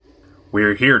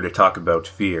We're here to talk about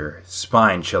fear,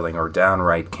 spine-chilling or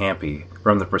downright campy,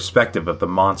 from the perspective of the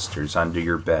monsters under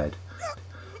your bed.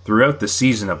 Throughout the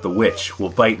season of The Witch, we'll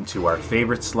bite into our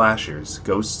favorite slashers,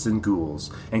 ghosts and ghouls,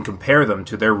 and compare them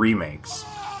to their remakes.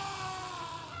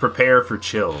 Prepare for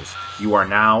chills. You are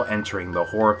now entering the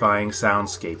horrifying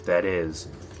soundscape that is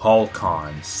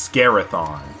HALLKON,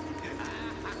 SCARE-A-THON.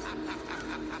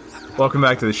 Welcome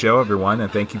back to the show, everyone, and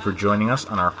thank you for joining us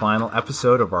on our final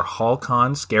episode of our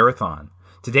HALLKON SCARE-A-THON.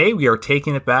 Today, we are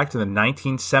taking it back to the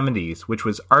 1970s, which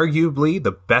was arguably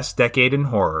the best decade in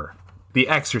horror. The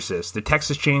Exorcist, the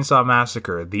Texas Chainsaw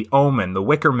Massacre, The Omen, The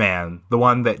Wicker Man, the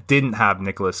one that didn't have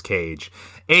Nicolas Cage,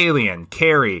 Alien,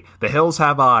 Carrie, The Hills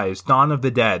Have Eyes, Dawn of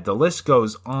the Dead, the list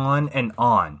goes on and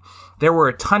on. There were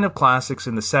a ton of classics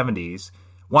in the 70s,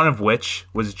 one of which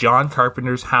was John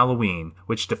Carpenter's Halloween,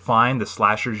 which defined the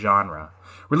slasher genre.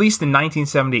 Released in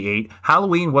 1978,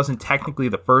 Halloween wasn't technically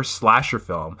the first slasher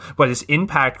film, but its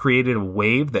impact created a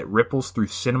wave that ripples through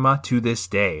cinema to this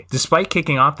day. Despite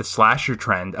kicking off the slasher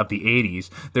trend of the 80s,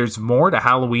 there's more to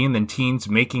Halloween than teens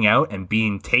making out and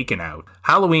being taken out.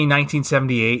 Halloween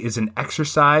 1978 is an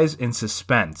exercise in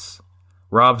suspense.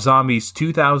 Rob Zombie's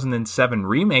 2007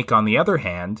 remake, on the other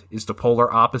hand, is the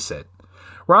polar opposite.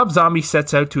 Rob Zombie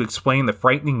sets out to explain the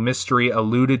frightening mystery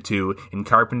alluded to in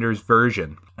Carpenter's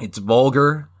version. It's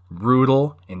vulgar,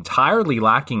 brutal, entirely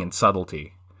lacking in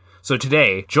subtlety. So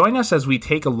today, join us as we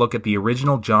take a look at the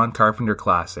original John Carpenter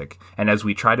classic, and as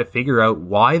we try to figure out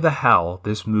why the hell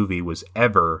this movie was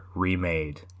ever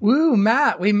remade. Woo,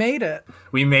 Matt, we made it.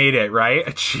 We made it,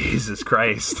 right? Jesus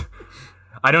Christ.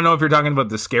 I don't know if you're talking about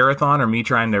the Scare-A-thon or me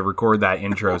trying to record that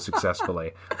intro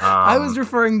successly. I was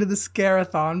referring to the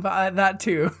Scare-A-thon, but that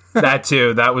too. That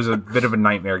too. That was a bit of a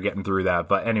nightmare getting through that.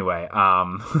 But anyway, a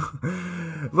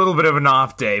little bit of an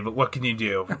off day, but what can you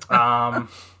do?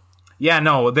 Yeah,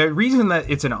 no, the reason that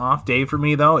it's an off day for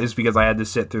me, though, is because I had to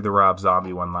sit through the Rob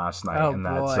Zombie one last night. Oh, and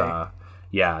that's, boy.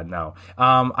 Yeah, no.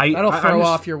 That'll throw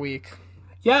off your week.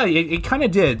 Yeah, it kind of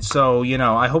did. So,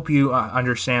 I hope you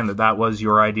understand that was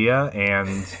your idea.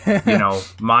 And,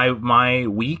 my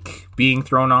week being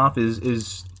thrown off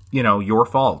is your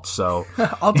fault. So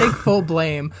I'll take full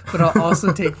blame, but I'll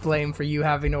also take blame for you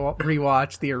having to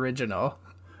rewatch the original.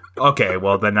 Okay,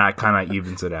 well, then that kind of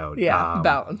evens it out. Yeah,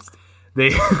 balanced.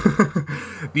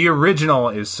 The original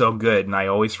is so good, and I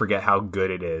always forget how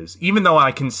good it is. Even though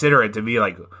I consider it to be,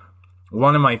 like,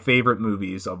 one of my favorite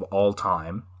movies of all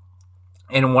time.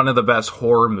 And one of the best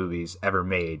horror movies ever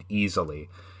made, easily.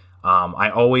 I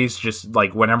always just,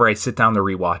 like, whenever I sit down to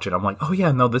rewatch it, I'm like, oh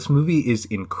yeah, no, this movie is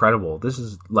incredible. This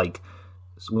is, like,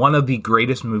 one of the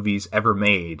greatest movies ever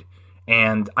made.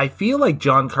 And I feel like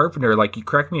John Carpenter, like, you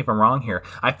correct me if I'm wrong here,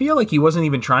 I feel like he wasn't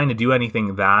even trying to do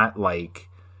anything that, like,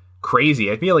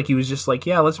 crazy. I feel like he was just like,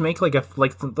 yeah, let's make a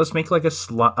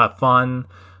fun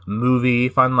movie,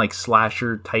 fun, like,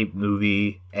 slasher type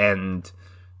movie, and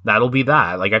that'll be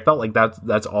that. Like, I felt like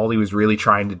that's all he was really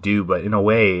trying to do, but in a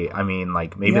way, I mean,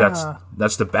 like, maybe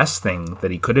that's the best thing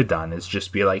that he could have done, is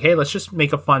just be like, hey, let's just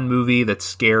make a fun movie that's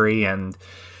scary and,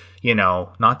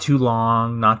 not too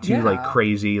long, not too, like,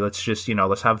 crazy. Let's just,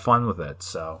 let's have fun with it.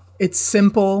 So it's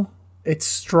simple. It's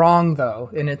strong,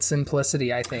 though, in its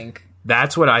simplicity, I think.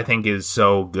 That's what I think is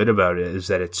so good about it, is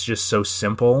that it's just so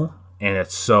simple, and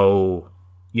it's so,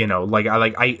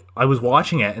 I was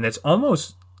watching it, and it's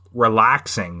almost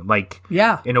relaxing, like,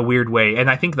 in a weird way. And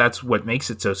I think that's what makes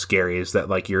it so scary, is that,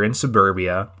 like, you're in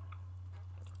suburbia,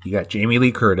 you got Jamie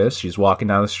Lee Curtis, she's walking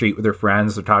down the street with her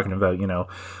friends, they're talking about,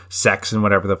 sex and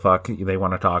whatever the fuck they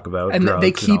want to talk about, and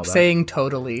they keep saying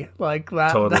totally, like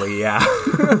that. Totally. Yeah.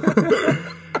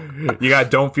 You got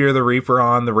Don't Fear the Reaper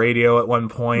on the radio at one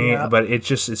point, but it's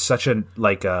such a,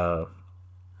 like,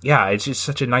 it's just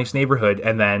such a nice neighborhood.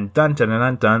 And then dun dun dun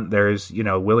dun dun, there's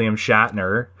William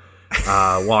Shatner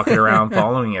walking around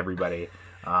following everybody.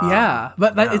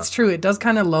 It's true. It does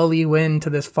kind of lull you into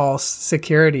this false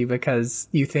security, because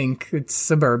you think it's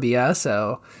suburbia,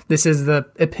 so this is the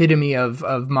epitome of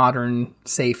modern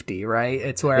safety, right?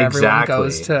 It's where everyone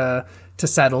goes to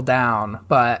settle down,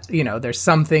 but there's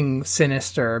something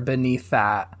sinister beneath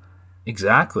that.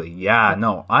 Exactly. Yeah.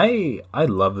 No, I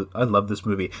love this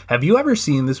movie. Have you ever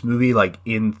seen this movie, like,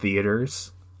 in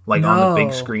theaters, like, on the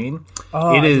big screen? Oh,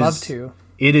 I'd love to.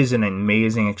 It is an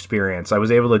amazing experience. I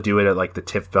was able to do it at, like, the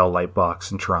TIFF Bell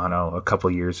Lightbox in Toronto a couple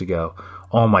years ago.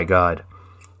 Oh my god.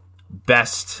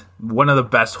 One of the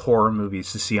best horror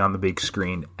movies to see on the big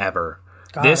screen ever.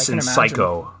 God, this and imagine.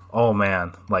 Psycho. Oh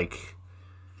man, like,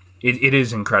 it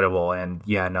is incredible, and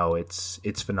yeah, no, it's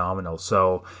phenomenal.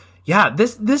 So yeah,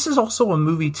 this is also a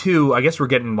movie too. I guess we're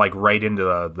getting, like, right into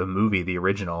the movie, the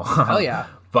original. Oh yeah.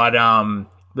 But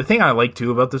The thing I like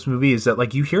too about this movie is that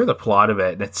like you hear the plot of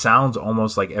it and it sounds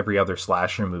almost like every other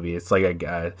slasher movie. It's like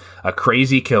a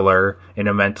crazy killer in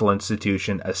a mental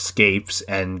institution escapes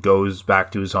and goes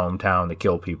back to his hometown to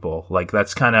kill people. Like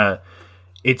that's kind of,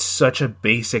 it's such a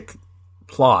basic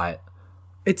plot.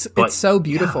 It's so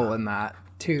beautiful in that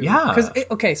too. Yeah.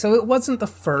 Because so it wasn't the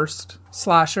first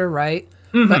slasher, right?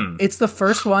 Mm-hmm. But it's the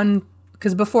first one.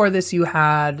 Because before this, you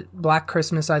had Black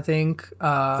Christmas, I think.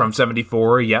 From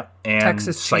 74, yep. And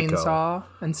Texas Psycho. Chainsaw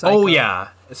and Psycho. Oh, yeah.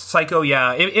 Psycho,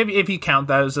 yeah. If you count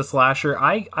that as a slasher,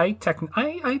 I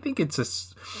think it's a...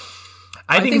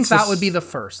 I think that would be the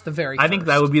first, the very first. I think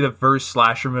that would be the first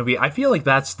slasher movie. I feel like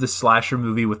that's the slasher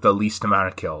movie with the least amount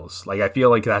of kills. Like, I feel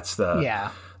like that's the...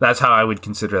 Yeah. That's how I would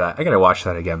consider that. I gotta watch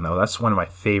that again, though. That's one of my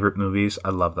favorite movies. I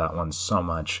love that one so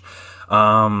much.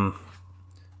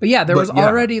 But yeah, there was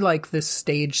already like this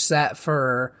stage set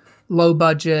for low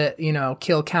budget,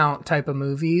 kill count type of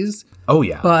movies. Oh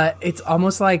yeah. But it's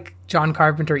almost like John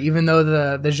Carpenter, even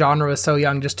though the genre was so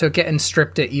young, just took it and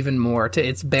stripped it even more to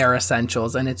its bare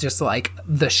essentials. And it's just like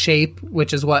the shape,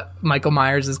 which is what Michael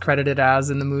Myers is credited as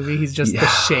in the movie. He's just the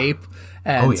shape.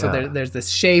 And so there's this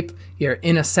shape. You're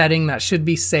in a setting that should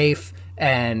be safe.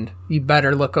 And you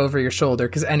better look over your shoulder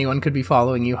because anyone could be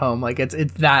following you home. Like it's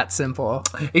that simple.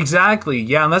 Exactly.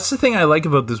 Yeah, and that's the thing I like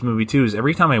about this movie too. Is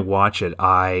every time I watch it,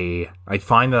 I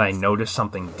find that I notice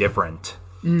something different.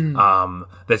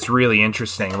 That's really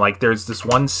interesting. Like there's this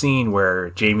one scene where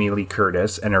Jamie Lee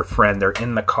Curtis and her friend, they're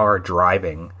in the car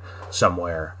driving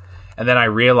somewhere. And then I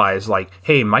realized, like,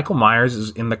 hey, Michael Myers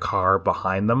is in the car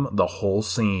behind them the whole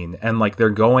scene. And like they're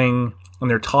going... And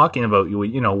they're talking about,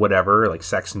 whatever, like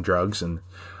sex and drugs and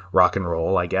rock and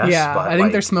roll, I guess. Yeah, but I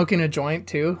think they're smoking a joint,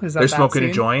 too. Is that they're smoking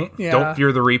scene? A joint? Yeah. Don't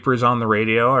Fear the Reapers on the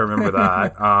radio. I remember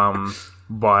that.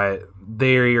 But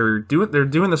they're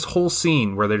doing this whole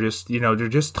scene where they're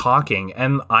just talking.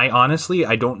 And I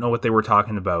don't know what they were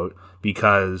talking about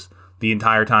because the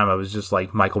entire time I was just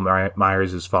like, Michael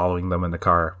Myers is following them in the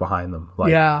car behind them. Like,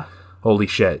 yeah. Holy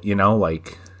shit,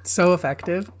 like... So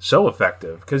effective. So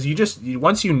effective. Because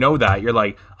once you know that, you're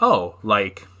like, oh,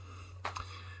 like,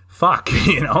 fuck,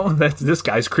 this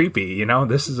guy's creepy,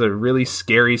 This is a really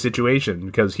scary situation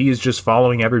because he is just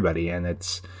following everybody and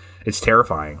it's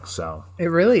terrifying, so.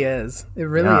 It really is. It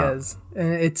really is.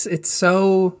 And it's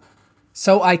so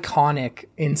iconic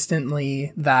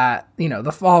instantly that,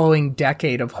 the following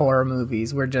decade of horror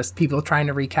movies were just people trying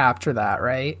to recapture that,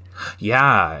 right?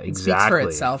 Yeah, exactly. It speaks for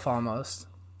itself almost.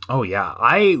 Oh yeah,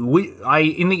 I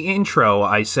in the intro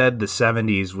I said the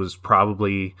 70s was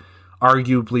probably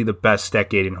arguably the best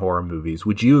decade in horror movies.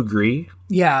 Would you agree?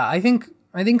 Yeah, I think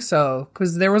so,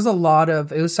 because there was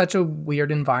it was such a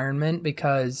weird environment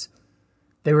because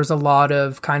there was a lot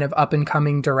of kind of up and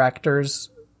coming directors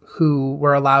who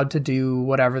were allowed to do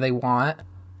whatever they want.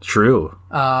 True.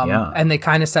 And they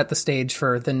kind of set the stage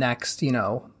for the next,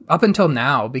 up until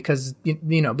now, because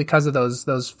because of those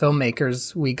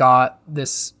filmmakers, we got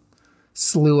this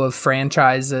slew of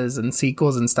franchises and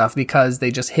sequels and stuff because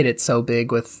they just hit it so big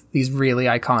with these really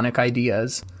iconic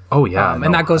ideas. Oh yeah,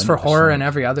 and that goes 100%. For horror and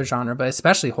every other genre, but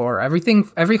especially horror.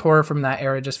 Every horror from that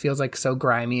era just feels like so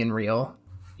grimy and real.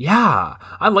 Yeah,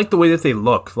 I like the way that they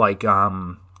look. Like,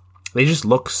 they just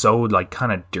look so like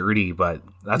kind of dirty, but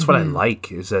that's what I like.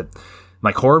 Is that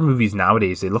like horror movies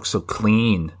nowadays, they look so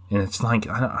clean, and it's like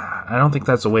I don't think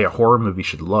that's the way a horror movie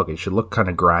should look. It should look kind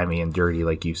of grimy and dirty,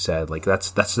 like you said. Like that's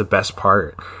the best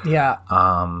part. Yeah.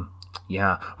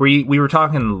 Yeah. We were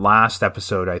talking last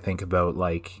episode, I think, about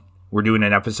like we're doing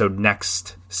an episode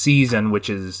next season, which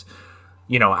is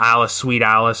Alice, Sweet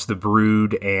Alice, The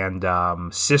Brood,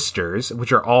 and Sisters,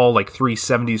 which are all like 3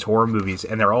 70s horror movies,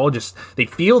 and they're all they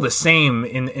feel the same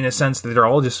in a sense that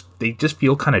they just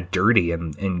feel kind of dirty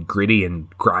and gritty and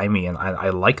grimy, and I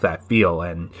like that feel,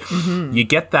 and you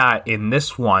get that in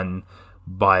this one,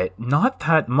 but not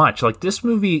that much. Like this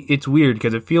movie, it's weird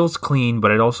because it feels clean,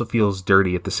 but it also feels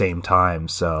dirty at the same time.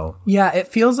 So yeah, it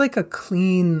feels like a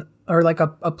clean or like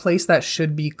a place that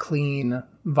should be clean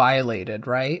violated,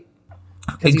 right?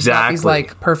 Because he's got these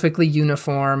like perfectly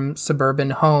uniform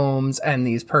suburban homes and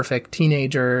these perfect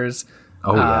teenagers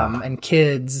and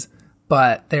kids,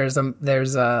 but there's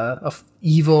a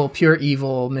evil, pure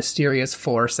evil, mysterious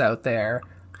force out there.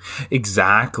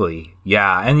 Exactly.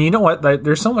 Yeah. And you know what?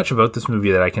 There's so much about this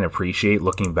movie that I can appreciate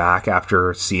looking back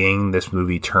after seeing this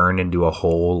movie turn into a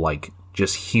whole like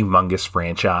just humongous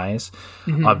franchise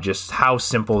of just how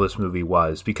simple this movie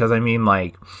was. Because I mean,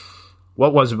 like,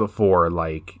 what was it before?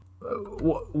 Like,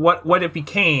 what it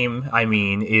became, I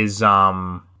mean, is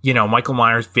Michael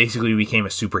Myers basically became a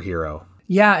superhero.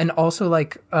 Yeah, and also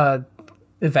like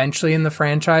eventually in the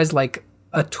franchise, like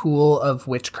a tool of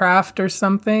witchcraft or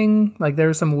something. Like there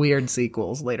were some weird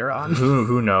sequels later on.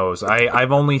 Who knows?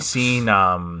 I've only seen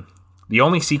the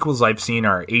only sequels I've seen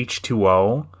are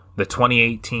H2O, the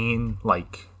 2018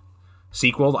 like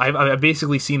sequel. I've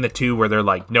basically seen the two where they're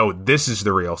like, no, this is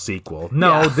the real sequel.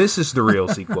 No, this is the real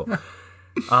sequel.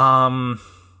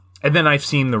 And then I've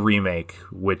seen the remake,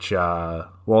 which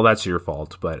well, that's your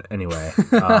fault, but anyway.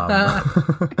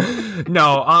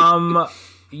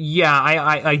 Yeah,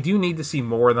 I do need to see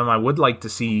more of them. I would like to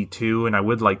see 2, and I'd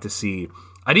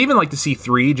even like to see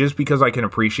 3, just because I can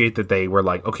appreciate that they were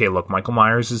like, okay, look, Michael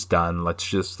Myers is done.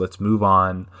 Let's move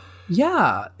on.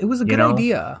 Yeah, it was a good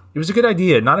idea. It was a good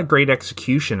idea. Not a great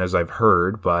execution, as I've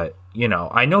heard, but,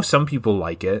 I know some people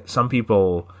like it. Some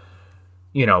people,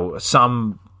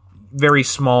 some very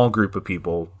small group of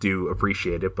people do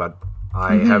appreciate it, but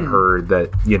I have heard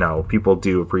that, people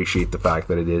do appreciate the fact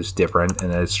that it is different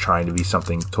and that it's trying to be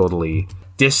something totally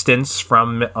distanced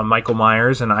from Michael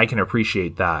Myers, and I can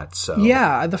appreciate that. So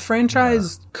yeah, the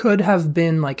franchise could have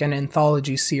been like an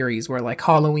anthology series where like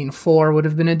Halloween 4 would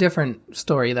have been a different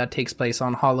story that takes place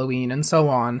on Halloween and so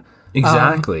on.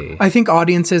 Exactly. I think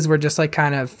audiences were just like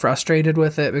kind of frustrated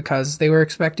with it because they were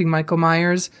expecting Michael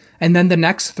Myers. And then the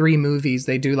next 3 movies,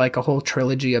 they do like a whole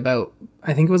trilogy about,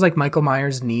 I think it was like Michael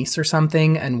Myers' niece or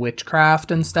something and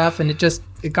witchcraft and stuff. And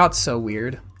it got so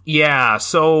weird. Yeah.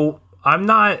 So I'm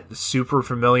not super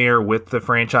familiar with the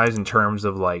franchise in terms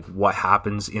of like what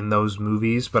happens in those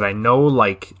movies, but I know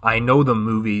the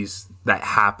movies that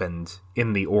happened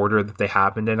in the order that they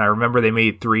happened in. I remember they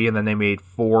made 3, and then they made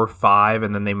 4, 5,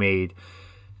 and then they made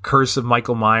Curse of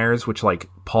Michael Myers, which like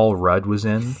Paul Rudd was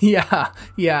in. Yeah.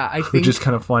 I think, which is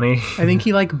kind of funny. I think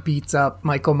he like beats up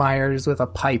Michael Myers with a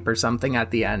pipe or something at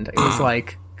the end. It was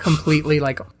like completely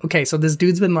like, okay, so this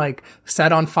dude's been like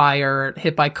set on fire,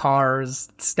 hit by cars,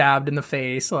 stabbed in the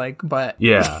face, like, but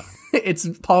yeah, it's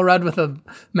Paul Rudd with a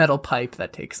metal pipe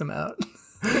that takes him out.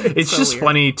 It's so just weird.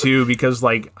 Funny too, because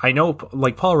like I know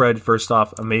like Paul Rudd, first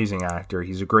off, amazing actor.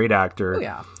 He's a great actor. Oh,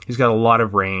 yeah. He's got a lot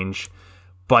of range,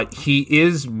 but he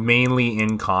is mainly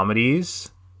in comedies.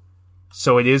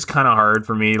 So it is kind of hard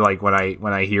for me, like when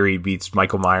I hear he beats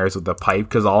Michael Myers with the pipe,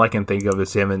 because all I can think of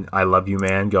is him and I Love You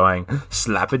Man going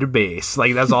slap at the base.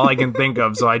 Like that's all I can think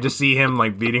of. So I just see him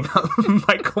like beating up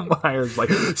Michael Myers, like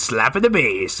slap at the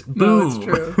base. Boom. No, it's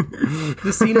true.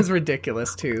 The scene is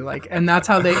ridiculous too. Like, and that's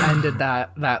how they ended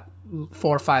that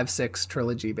 4, 5, 6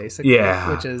 trilogy basically.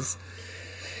 Yeah, which is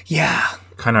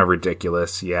kind of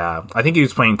ridiculous. Yeah, I think he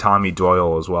was playing Tommy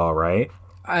Doyle as well, right?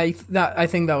 I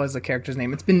think that was the character's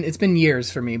name. It's been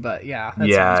years for me, but yeah. That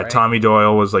yeah, sounds right. Tommy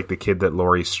Doyle was like the kid that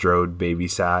Laurie Strode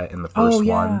babysat in the first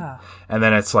one. And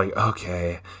then it's like,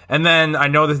 okay. And then I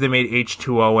know that they made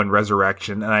H2O and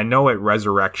Resurrection, and I know at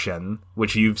Resurrection,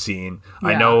 which you've seen,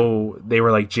 I know they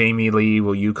were like, Jamie Lee,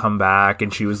 will you come back?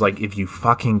 And she was like, if you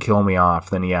fucking kill me off,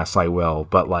 then yes, I will.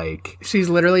 But like, she's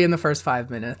literally in the first 5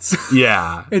 minutes.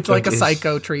 Yeah. It's like a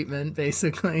psycho treatment,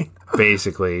 basically.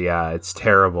 Basically, yeah, it's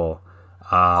terrible.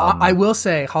 I will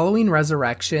say Halloween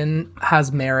Resurrection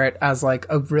has merit as like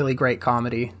a really great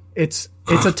comedy. It's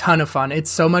a ton of fun. It's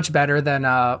so much better than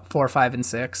 4, 5, and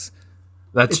 6.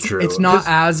 That's true. It's not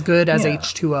as good as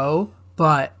H2O,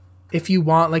 but if you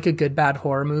want like a good bad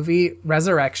horror movie,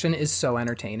 Resurrection is so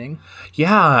entertaining.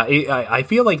 Yeah, I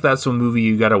feel like that's a movie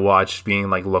you gotta watch being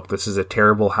like, look, this is a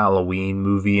terrible Halloween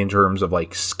movie in terms of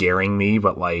like scaring me,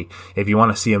 but like if you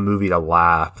want to see a movie to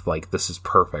laugh, like this is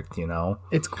perfect,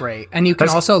 It's great. And you can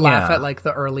also laugh at like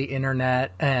the early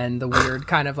internet and the weird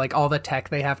kind of like all the tech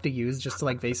they have to use just to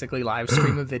like basically live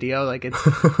stream a video. Like it's,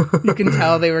 you can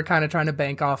tell they were kind of trying to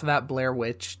bank off of that Blair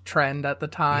Witch trend at the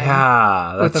time.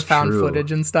 Yeah, that's with the found true.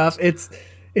 footage and stuff.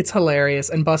 It's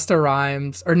hilarious. And Busta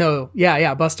Rhymes, or no,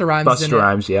 Busta Rhymes. Busta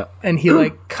Rhymes, yeah. And he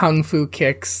like kung fu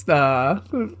kicks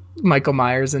Michael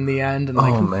Myers in the end. And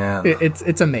like, oh man,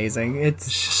 it's amazing. It's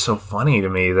just so funny to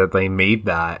me that they made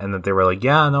that and that they were like,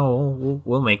 yeah, no,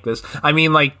 we'll make this. I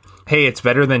mean, like, hey, it's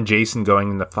better than Jason going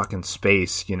into fucking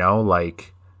space,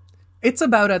 like. It's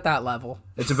about at that level.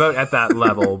 It's about at that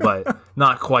level, but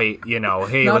not quite, hey,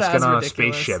 not let's get on ridiculous. A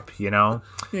spaceship,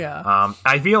 Yeah.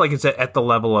 I feel like it's at the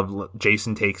level of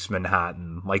Jason Takes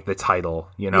Manhattan, like the title,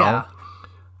 Yeah.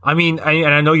 I mean,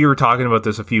 I know you were talking about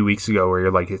this a few weeks ago where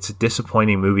you're like, it's a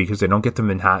disappointing movie because they don't get to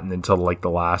Manhattan until like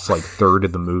the last like third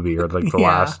of the movie or like the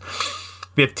last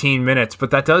 15 minutes.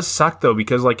 But that does suck though,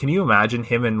 because like, can you imagine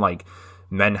him in like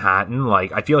Manhattan?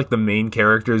 Like I feel like the main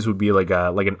characters would be like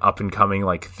an up and coming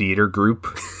like theater group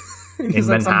in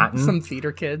Manhattan, some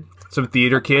theater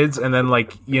kids, and then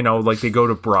like like they go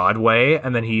to Broadway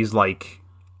and then he's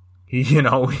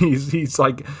He's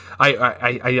like, I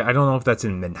don't know if that's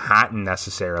in Manhattan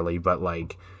necessarily, but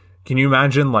like, can you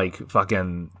imagine like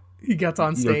fucking he gets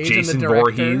on stage Jason and the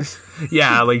director... Voorhees,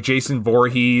 yeah, like Jason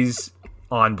Voorhees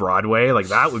on Broadway, like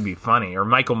that would be funny, or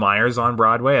Michael Myers on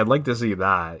Broadway. I'd like to see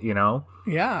that,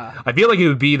 Yeah, I feel like it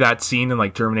would be that scene in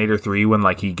like Terminator 3 when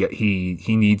like he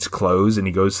needs clothes and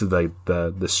he goes to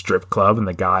the strip club and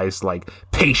the guy's like,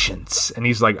 patience, and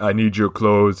he's like, I need your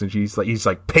clothes, and he's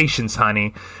like patience,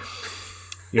 honey.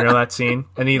 You know that scene?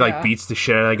 And he like beats the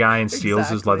shit out of the guy and steals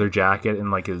his leather jacket,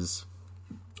 and like it's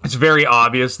very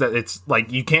obvious that it's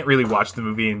like you can't really watch the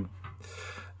movie and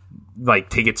like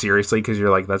take it seriously because you're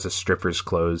like, that's a stripper's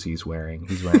clothes he's wearing.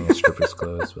 He's wearing a stripper's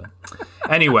clothes. But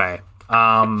anyway,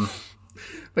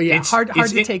 but yeah, hard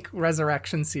to take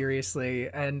Resurrection seriously,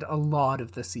 and a lot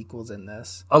of the sequels in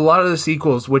this. A lot of the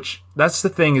sequels, which that's the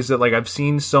thing, is that like I've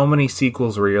seen so many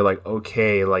sequels where you're like,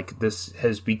 okay, like this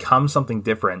has become something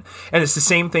different. And it's the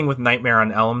same thing with Nightmare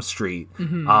on Elm Street,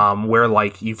 where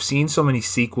like you've seen so many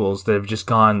sequels that have just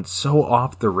gone so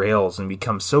off the rails and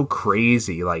become so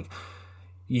crazy. Like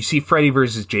you see Freddy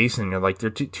versus Jason, and you're like, they're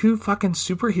two fucking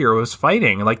superheroes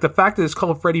fighting. Like the fact that it's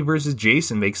called Freddy versus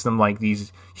Jason makes them like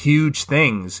these huge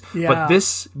things. Yeah.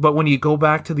 But when you go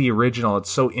back to the original, it's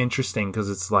so interesting because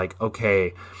it's like,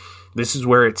 okay, this is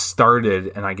where it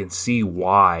started, and I can see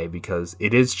why, because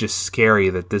it is just scary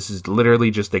that this is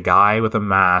literally just a guy with a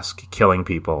mask killing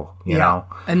people, you know?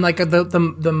 And like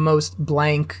the most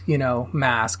blank,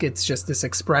 mask. It's just this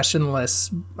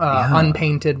expressionless,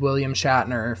 unpainted William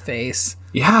Shatner face.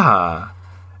 Yeah,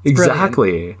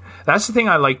 exactly. Brilliant. That's the thing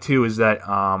I like too, is that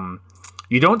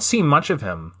you don't see much of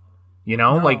him,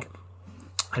 No. Like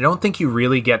I don't think you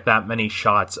really get that many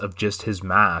shots of just his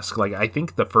mask. Like I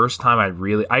think the first time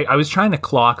I was trying to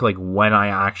clock like when I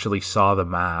actually saw the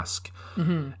mask,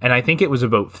 and I think it was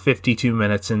about 52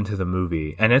 minutes into the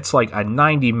movie, and it's like a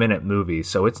 90-minute movie,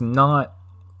 so it's not,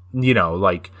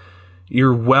 like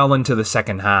you're well into the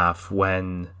second half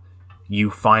when you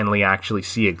finally actually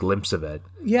see a glimpse of it.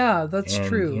 Yeah, that's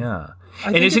true. Yeah.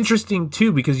 And it's interesting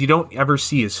too because you don't ever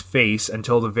see his face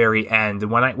until the very end.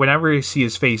 And whenever I see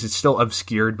his face, it's still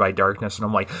obscured by darkness, and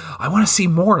I'm like, I want to see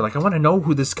more. Like I want to know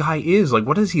who this guy is. Like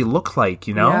what does he look like?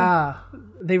 Yeah,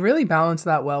 they really balance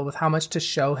that well with how much to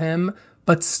show him,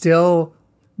 but still,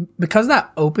 because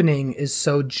that opening is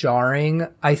so jarring,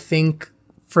 I think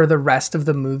for the rest of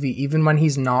the movie, even when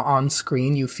he's not on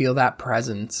screen, you feel that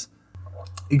presence.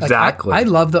 Exactly. Like, I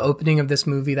love the opening of this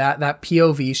movie. That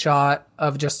POV shot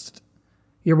of just,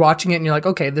 you're watching it and you're like,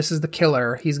 okay, this is the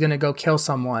killer. He's going to go kill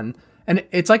someone. And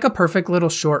it's like a perfect little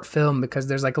short film because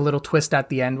there's like a little twist at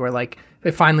the end where like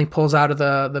it finally pulls out of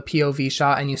the POV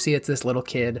shot and you see it's this little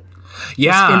kid.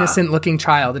 Yeah. This innocent looking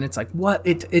child. And it's like, what?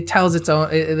 It tells its own,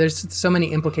 there's so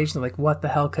many implications of like, what the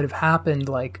hell could have happened?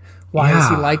 Like, why is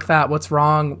he like that? What's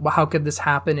wrong? How could this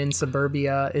happen in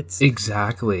suburbia?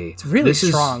 Exactly. It's really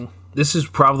strong. This is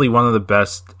probably one of the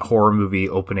best horror movie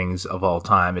openings of all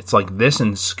time. It's like this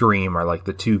and Scream are like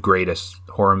the two greatest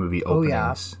horror movie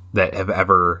openings that have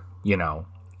ever,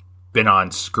 been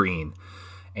on screen.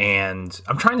 And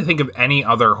I'm trying to think of any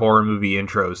other horror movie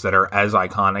intros that are as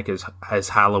iconic as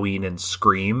Halloween and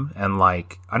Scream. And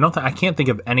like, I can't think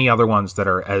of any other ones that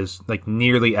are as like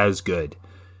nearly as good.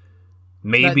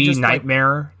 Maybe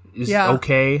Nightmare is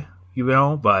okay,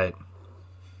 but...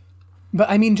 But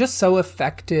I mean, just so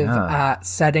effective at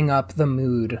setting up the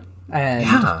mood and,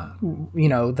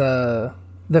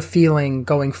 the feeling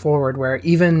going forward, where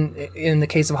even in the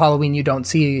case of Halloween, you don't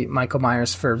see Michael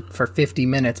Myers for 50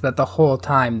 minutes, but the whole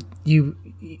time you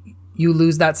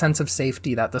lose that sense of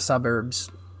safety that the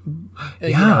suburbs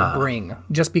bring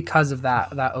just because of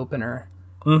that opener.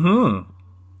 Mm-hmm.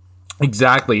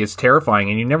 Exactly. It's terrifying,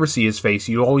 and you never see his face.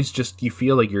 You always you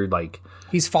feel like you're like...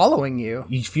 He's following you.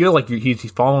 You feel like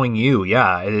he's following you.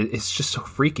 Yeah, it's just so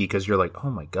freaky because you're like, oh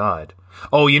my god.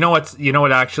 Oh, you know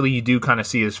what? Actually, you do kind of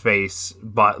see his face,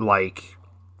 but like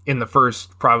in the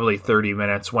first probably 30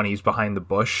 minutes when he's behind the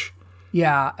bush.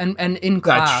 Yeah, and in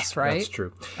class, right? That's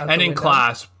true. And in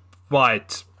class,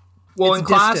 but in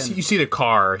class you see the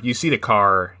car. You see the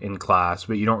car in class,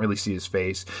 but you don't really see his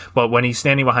face. But when he's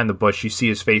standing behind the bush, you see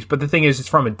his face. But the thing is, it's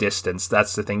from a distance.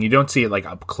 That's the thing. You don't see it like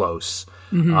up close.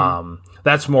 Mm-hmm.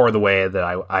 That's more the way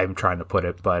that I'm trying to put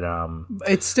it, but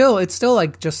it's still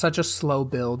like just such a slow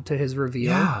build to his reveal.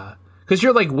 Yeah, because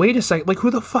you're like, wait a second, like who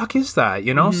the fuck is that?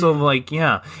 Mm-hmm. So like,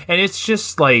 yeah, and it's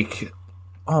just like,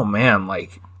 oh man,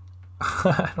 like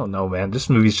I don't know, man. This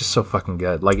movie's just so fucking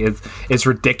good. Like it's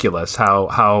ridiculous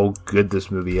how good this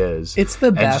movie is. It's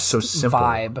the best so simple.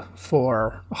 vibe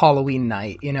for Halloween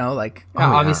night, you know, like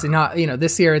obviously not, you know,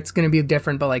 this year it's going to be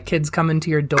different, but like kids coming to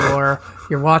your door,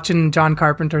 you're watching John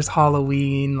Carpenter's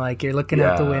Halloween, like you're looking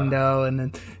out the window, and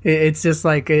then it's just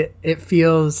like it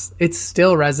feels, it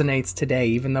still resonates today,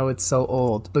 even though it's so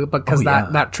old, but because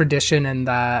that tradition and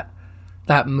that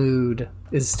mood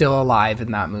is still alive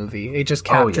in that movie. It just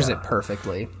captures it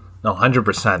perfectly. No,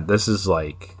 100%. This is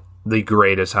like the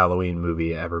greatest Halloween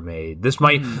movie ever made. This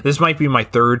might be my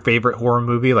third favorite horror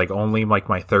movie, like only like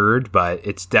my third, but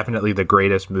it's definitely the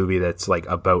greatest movie that's like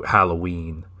about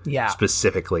Halloween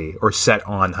specifically, or set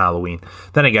on Halloween.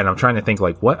 Then again, I'm trying to think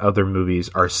like what other movies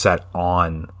are set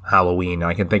on Halloween.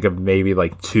 I can think of maybe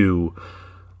like two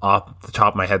off the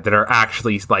top of my head that are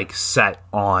actually like set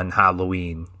on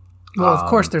Halloween. Well, of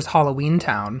course, there's Halloween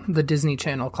Town, the Disney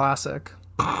Channel classic.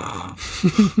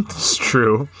 It's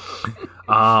true.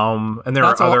 And there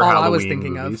are other Halloween I was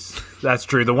thinking movies. of. That's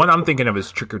true. The one I'm thinking of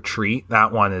is Trick or Treat.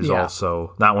 That one is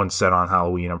also, that one's set on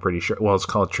Halloween, I'm pretty sure. Well, it's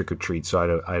called Trick or Treat,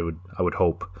 so I would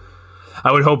hope.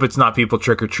 I would hope it's not people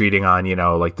trick or treating on, you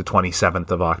know, like the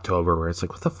 27th of October, where it's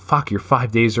like, what the fuck? You're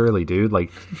 5 days early, dude. Like,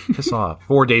 piss off.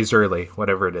 4 days early,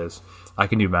 whatever it is. I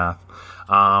can do math.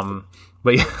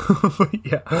 But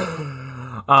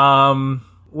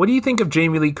what do you think of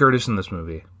Jamie Lee Curtis in this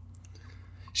movie?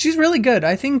 She's really good.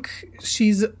 I think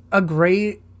she's a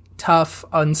great, tough,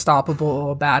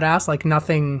 unstoppable badass. Like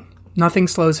nothing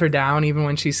slows her down, even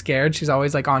when she's scared. She's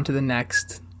always like on to the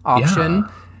next option.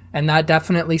 Yeah. And that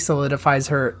definitely solidifies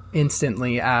her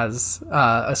instantly as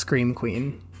a scream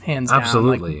queen, hands down.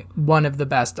 Absolutely. Like, one of the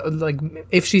best. Like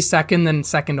if she's second, then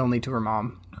second only to her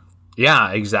mom.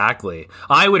 Yeah, exactly.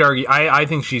 I would argue, I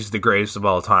think she's the greatest of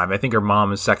all time. I think her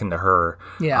mom is second to her.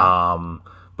 Yeah.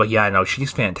 But yeah, no,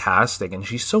 she's fantastic, and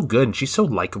she's so good, and she's so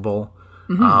likable.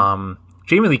 Mm-hmm.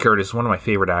 Jamie Lee Curtis is one of my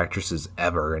favorite actresses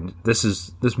ever, and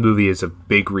this movie is a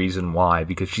big reason why,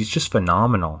 because she's just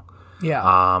phenomenal.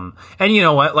 Yeah. And you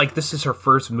know what? Like, this is her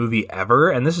first movie ever,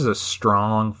 and this is a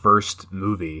strong first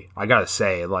movie. I gotta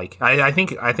say, like, I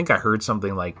think I heard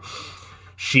something like,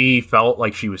 she felt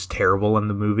like she was terrible in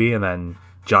the movie, and then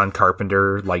John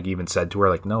Carpenter like even said to her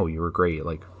like, "No, you were great.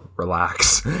 Like,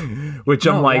 relax." Which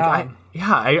I'm like, I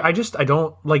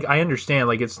don't like. I understand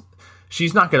like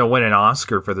she's not going to win an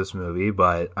Oscar for this movie,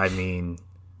 but I mean,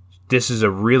 this is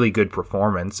a really good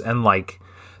performance, and like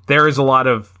there is a lot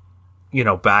of, you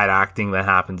know, bad acting that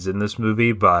happens in this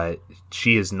movie, but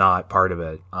she is not part of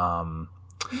it.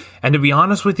 And to be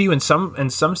honest with you, in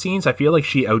some scenes, I feel like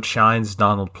she outshines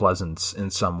Donald Pleasance in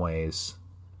some ways.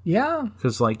 Yeah,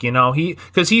 because like, you know,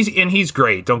 he's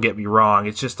great. Don't get me wrong.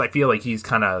 It's just I feel like he's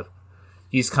kind of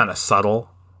subtle,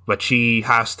 but she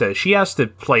has to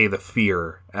play the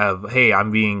fear of, hey,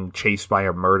 I'm being chased by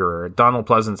a murderer. Donald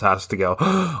Pleasance has to go,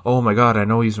 oh my god, I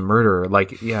know he's a murderer.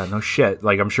 Like, yeah, no shit.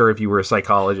 Like, I'm sure if you were a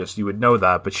psychologist, you would know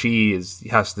that, but she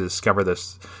has to discover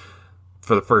this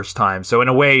for the first time. So in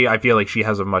a way, I feel like she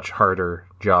has a much harder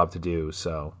job to do.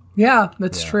 So yeah,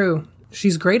 that's true.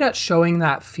 She's great at showing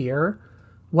that fear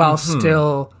while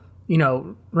still, you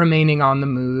know, remaining on the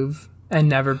move and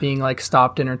never being like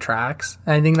stopped in her tracks.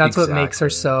 And I think that's what makes her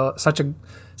such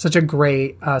a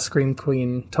great scream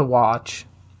queen to watch.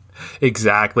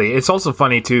 Exactly. It's also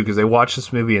funny too, because I watched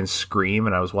this movie in Scream,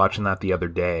 and I was watching that the other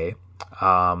day.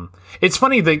 It's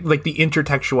funny, the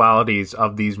intertextualities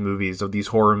of these movies, of these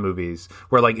horror movies,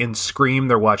 where like in Scream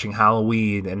they're watching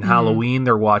Halloween, and Halloween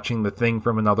they're watching The Thing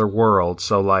from Another World.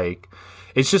 So like,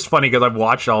 it's just funny because I've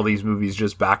watched all these movies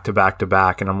just back to back to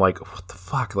back, and I'm like, what the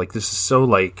fuck? Like, this is so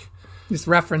like just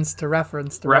reference to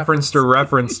reference to reference to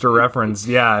reference to reference.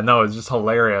 Yeah, no, it's just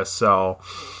hilarious. So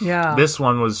yeah, this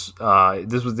was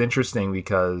interesting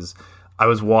because I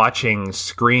was watching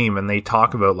Scream, and they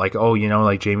talk about like, oh, you know,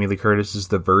 like Jamie Lee Curtis is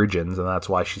the virgins, and that's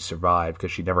why she survived,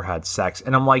 because she never had sex.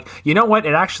 And I'm like, you know what?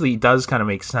 It actually does kind of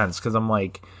make sense, because I'm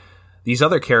like, these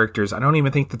other characters, I don't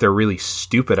even think that they're really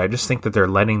stupid. I just think that they're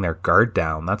letting their guard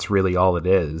down. That's really all it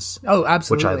is. Oh,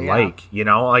 absolutely. Which I like, you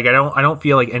know? Like, I don't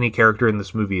feel like any character in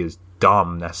this movie is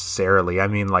dumb necessarily. I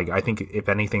mean, like, I think if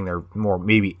anything, they're more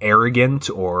maybe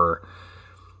arrogant or,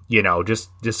 you know,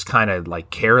 just kind of like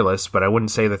careless, but I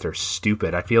wouldn't say that they're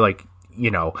stupid. I feel like,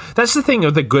 you know, that's the thing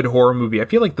with a good horror movie. I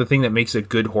feel like the thing that makes a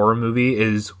good horror movie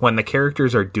is when the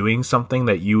characters are doing something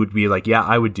that you would be like, yeah,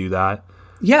 I would do that.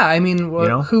 Yeah, I mean, you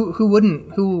know? who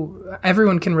wouldn't?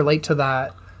 Everyone can relate to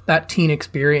that teen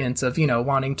experience of, you know,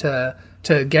 wanting to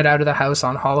get out of the house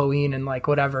on Halloween and like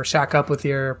whatever, shack up with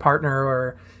your partner,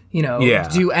 or,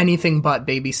 do anything but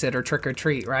babysit or trick or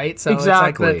treat, right? So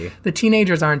exactly. It's like the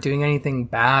teenagers aren't doing anything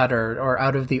bad or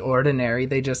out of the ordinary.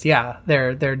 They just,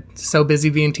 they're so busy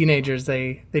being teenagers,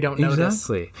 they don't notice.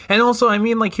 Exactly. And also, I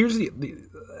mean, like, here's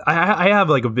I have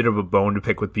like a bit of a bone to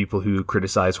pick with people who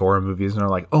criticize horror movies and are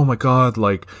like, oh my God,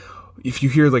 like, if you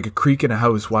hear like a creak in a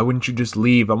house, why wouldn't you just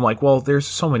leave? I'm like, well, there's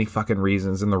so many fucking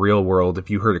reasons in the real world. If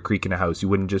you heard a creak in a house, you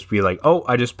wouldn't just be like, oh,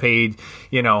 I just paid,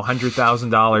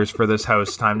 $100,000 for this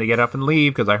house. Time to get up and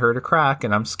leave because I heard a crack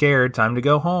and I'm scared. Time to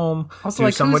go home. Also,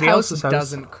 like, somebody else's house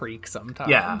doesn't creak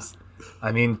sometimes. Yeah.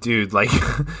 I mean, dude, like,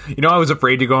 I was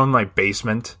afraid to go in my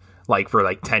basement like for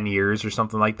like 10 years or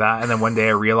something like that. And then one day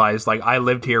I realized like I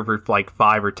lived here for like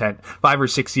 5 or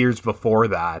 6 years before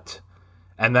that.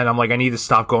 And then I'm like, I need to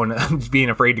stop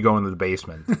being afraid to go into the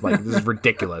basement. Like, this is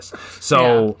ridiculous.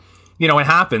 So, it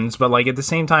happens. But, like, at the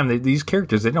same time, these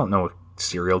characters, they don't know a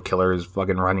serial killer is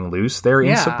fucking running loose. They're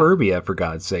in suburbia, for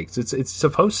God's sakes. It's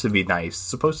supposed to be nice. It's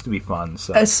supposed to be fun.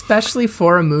 So. Especially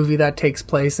for a movie that takes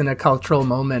place in a cultural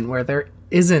moment where there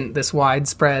isn't this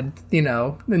widespread,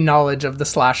 the knowledge of the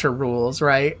slasher rules,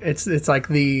 right? It's like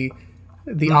the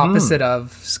opposite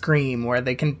of Scream, where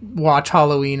they can watch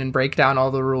Halloween and break down all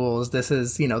the rules. This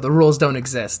is, the rules don't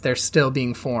exist. They're still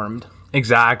being formed.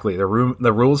 Exactly. The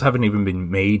rules haven't even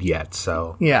been made yet,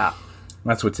 so. Yeah.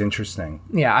 That's what's interesting.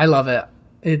 Yeah, I love it.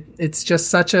 It's just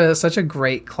such a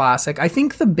great classic. I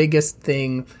think the biggest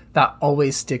thing that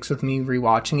always sticks with me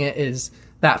rewatching it is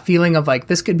that feeling of like,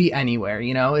 this could be anywhere,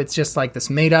 It's just like this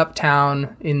made-up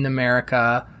town in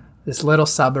America, this little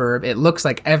suburb. It looks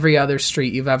like every other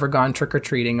street you've ever gone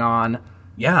trick-or-treating on.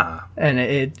 Yeah. And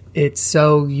it's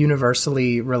so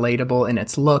universally relatable in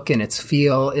its look and its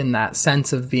feel, in that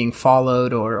sense of being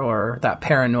followed or that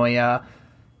paranoia.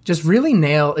 Just really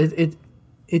nail it.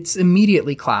 It's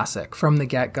immediately classic from the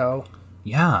get-go.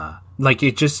 Yeah. Like,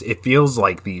 it feels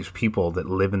like these people that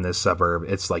live in this suburb,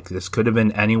 it's like this could have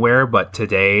been anywhere, but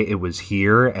today it was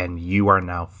here and you are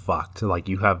now fucked. Like,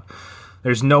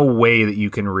 there's no way that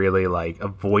you can really, like,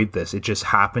 avoid this. It just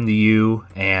happened to you,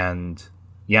 and,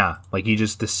 yeah, like, you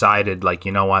just decided, like,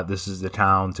 you know what, this is the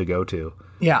town to go to.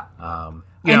 Yeah.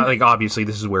 Like, obviously,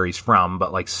 this is where he's from,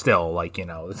 but, like, still, like, it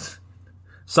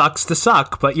sucks to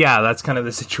suck, but, yeah, that's kind of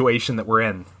the situation that we're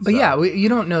in. But, yeah, you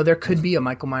don't know. There could be a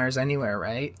Michael Myers anywhere,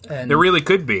 right? And there really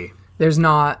could be. There's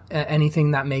not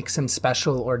anything that makes him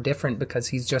special or different because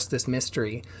he's just this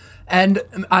mystery. And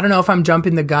I don't know if I'm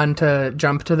jumping the gun to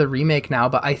jump to the remake now,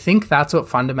 but I think that's what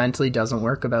fundamentally doesn't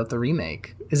work about the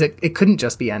remake, is it couldn't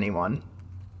just be anyone.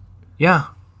 Yeah.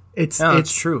 It's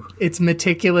true. It's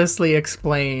meticulously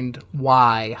explained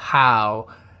why, how,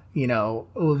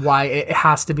 why it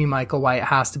has to be Michael, why it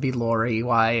has to be Laurie,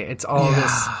 why it's all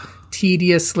this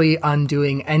tediously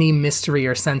undoing any mystery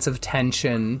or sense of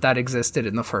tension that existed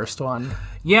in the first one.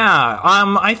 Yeah,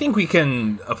 I think we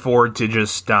can afford to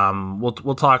just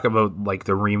we'll talk about like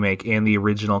the remake and the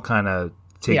original kind of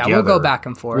together. Yeah, we'll go back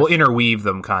and forth. We'll interweave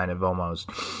them kind of almost.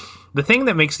 The thing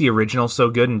that makes the original so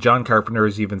good, and John Carpenter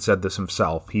has even said this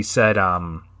himself. He said,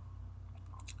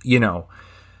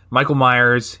 Michael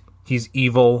Myers, he's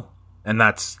evil, and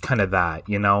that's kind of that.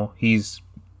 He's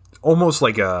almost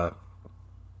like a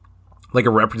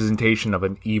representation of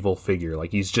an evil figure.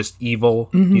 Like, he's just evil.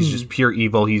 Mm-hmm. He's just pure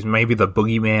evil. He's maybe the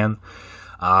boogeyman.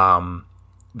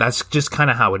 That's just kind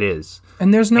of how it is.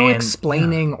 And there's no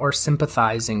explaining or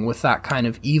sympathizing with that kind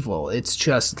of evil. It's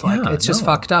just like, it's just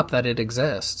fucked up that it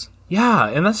exists. Yeah,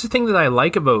 and that's the thing that I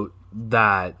like about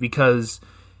that, because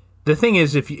the thing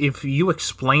is, if you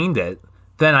explained it,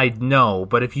 then I'd know.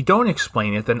 But if you don't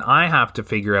explain it, then I have to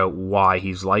figure out why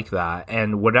he's like that.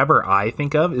 And whatever I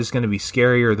think of is going to be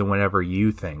scarier than whatever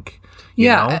you think. You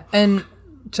know? And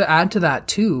to add to that,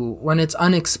 too, when it's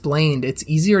unexplained, it's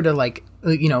easier to, like,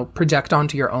 project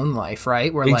onto your own life,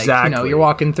 right? Where, exactly. like, you're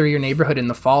walking through your neighborhood in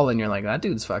the fall and you're like, that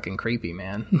dude's fucking creepy,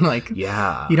 man. Like,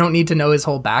 yeah. You don't need to know his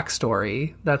whole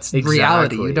backstory. That's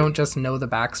reality. You don't just know the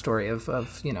backstory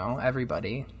of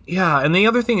everybody. Yeah, and the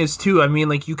other thing is, too, I mean,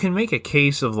 like, you can make a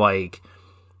case of, like,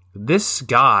 this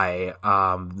guy,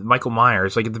 Michael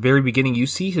Myers, like, at the very beginning, you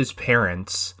see his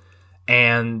parents,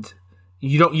 and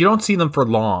you don't see them for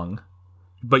long.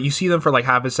 But you see them for like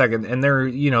half a second, and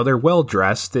they're well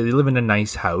dressed. They live in a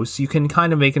nice house. You can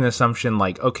kind of make an assumption,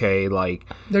 like, okay, like,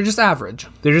 they're just average.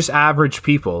 They're just average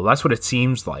people. That's what it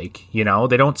seems like. They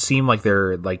don't seem like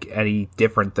they're like any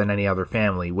different than any other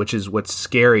family, which is what's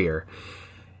scarier.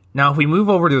 Now, if we move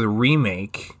over to the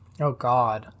remake, oh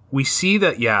God, we see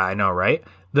that. Yeah, I know, right?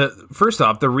 First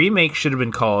off, the remake should have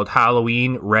been called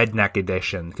Halloween Redneck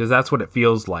Edition, because that's what it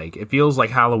feels like. It feels like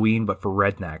Halloween, but for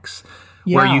rednecks.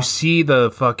 Yeah. Where you see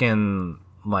the fucking,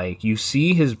 like, you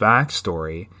see his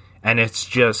backstory, and it's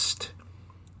just,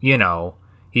 you know,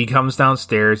 he comes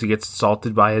downstairs, he gets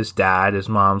assaulted by his dad, his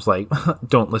mom's like,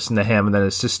 don't listen to him, and then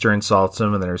his sister insults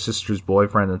him, and then her sister's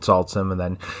boyfriend insults him, and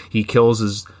then he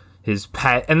kills his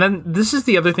pet. And then this is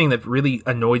the other thing that really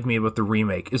annoyed me about the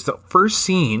remake, is the first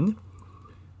scene,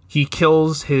 he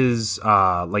kills his,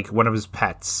 like, one of his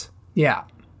pets. Yeah.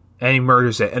 And he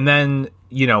murders it. And then,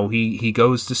 you know, he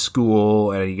goes to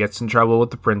school, and he gets in trouble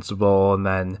with the principal, and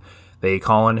then they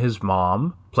call in his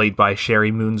mom, played by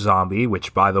Sherry Moon Zombie,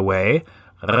 which, by the way...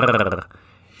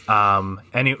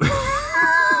 Anyway.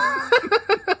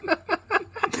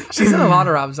 She's in a lot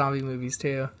of Rob Zombie movies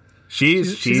too.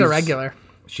 She's a regular.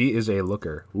 She is a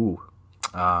looker. Ooh.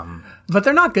 But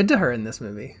they're not good to her in this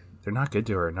movie. They're not good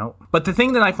to her, no. But the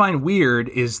thing that I find weird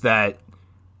is that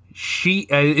she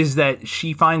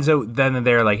finds out then and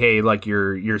there, like, hey, like,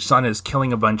 your son is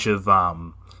killing a bunch of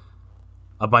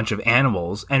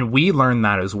animals, and we learn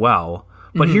that as well.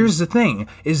 But here's the thing,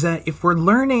 is that if we're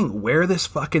learning where this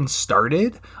fucking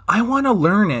started, I want to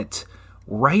learn it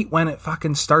right when it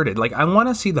fucking started. Like, I want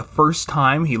to see the first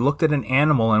time he looked at an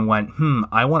animal and went,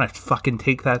 I want to fucking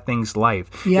take that thing's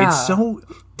life. Yeah. It's so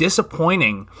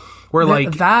disappointing. We're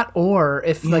like... That, or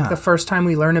if, like, the first time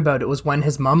we learn about it was when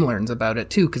his mom learns about it,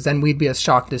 too, because then we'd be as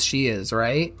shocked as she is,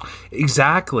 right?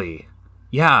 Exactly.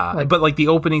 Yeah, but, like, the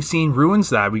opening scene ruins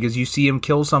that, because you see him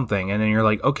kill something, and then you're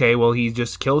like, okay, well, he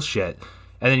just kills shit.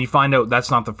 And then you find out that's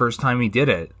not the first time he did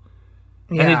it.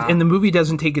 Yeah. And the movie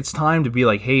doesn't take its time to be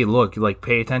like, hey, look, like,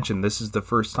 pay attention. This is the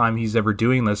first time he's ever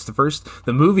doing this. The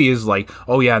movie is like,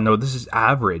 oh, yeah, no, this is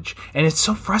average. And it's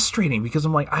so frustrating, because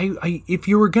I'm like, I if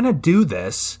you were going to do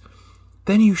this,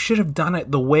 then you should have done it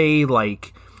the way,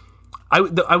 like...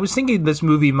 I was thinking this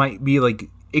movie might be like...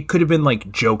 It could have been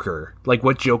like Joker. Like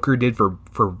what Joker did for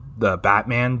the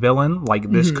Batman villain.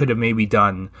 Like, this could have maybe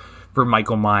done... for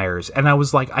Michael Myers. And I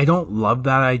was like, I don't love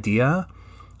that idea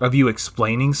of you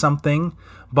explaining something,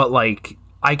 but, like,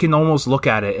 I can almost look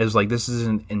at it as like, this is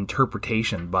an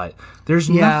interpretation, but there's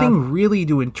nothing really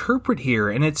to interpret here,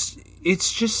 and it's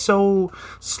just so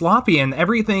sloppy, and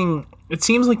everything... It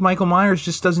seems like Michael Myers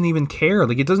just doesn't even care.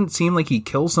 Like, it doesn't seem like he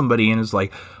kills somebody and is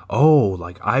like, oh,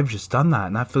 like, I've just done that,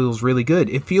 and that feels really good.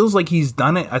 It feels like he's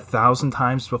done it 1,000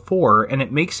 times before, and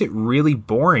it makes it really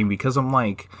boring, because I'm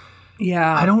like...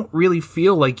 Yeah, I don't really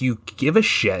feel like you give a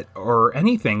shit or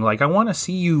anything. Like, I want to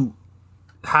see you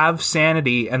have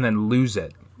sanity and then lose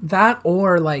it. That,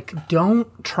 or, like, don't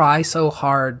try so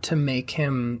hard to make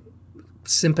him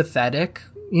sympathetic.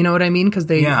 You know what I mean? Because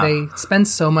they spend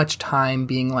so much time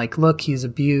being like, look, he's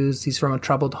abused. He's from a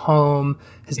troubled home.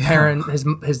 His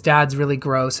his dad's really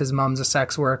gross. His mom's a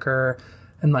sex worker.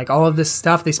 And, like, all of this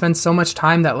stuff. They spend so much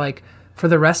time that, like, for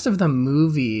the rest of the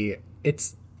movie,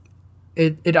 it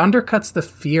undercuts the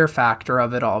fear factor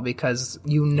of it all, because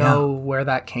you know where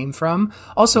that came from.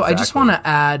 Also, exactly. I just want to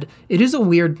add, it is a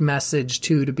weird message,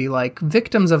 too, to be like,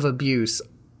 victims of abuse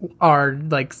are,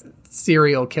 like,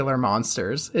 serial killer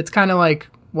monsters. It's kind of like,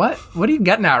 what are you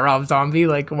getting at, Rob Zombie?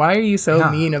 Like, why are you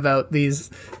so mean about these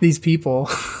people?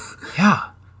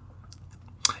 Yeah.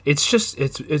 It's just,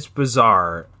 it's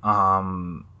bizarre.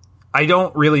 I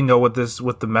don't really know what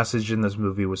the message in this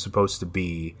movie was supposed to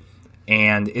be.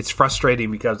 And it's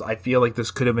frustrating, because I feel like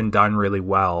this could have been done really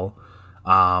well.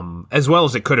 As well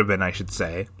as it could have been, I should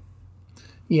say.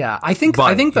 Yeah, I think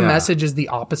the message is the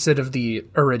opposite of the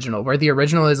original, where the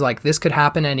original is like, this could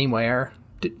happen anywhere.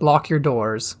 Lock your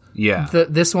doors. Yeah.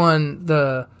 This one,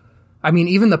 I mean,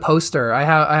 even the poster, I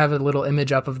have a little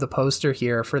image up of the poster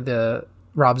here for the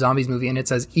Rob Zombie's movie, and it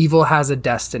says, evil has a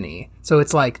destiny. So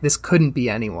it's like, this couldn't be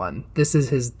anyone. This is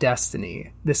his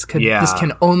destiny. This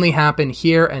can only happen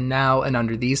here and now and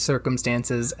under these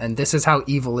circumstances, and this is how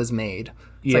evil is made.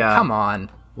 It's like, come on.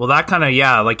 Well, that kind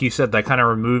of, like you said, that kind of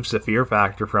removes the fear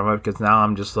factor from it, because now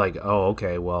I'm just like, oh,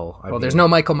 okay, well... I mean, there's no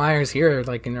Michael Myers here,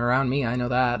 like, around me. I know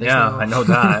that. I know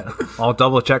that. I'll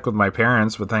double check with my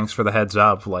parents, but thanks for the heads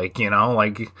up. Like, you know,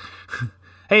 like,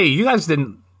 hey, you guys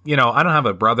didn't... You know, I don't have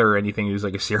a brother or anything who's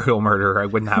like a serial murderer. I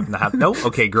wouldn't happen to have... Nope.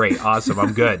 Okay, great. Awesome.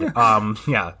 I'm good.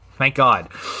 Yeah, thank God.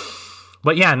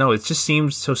 But yeah, no, it just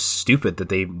seems so stupid that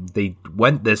they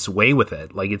went this way with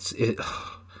it. Like,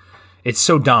 it's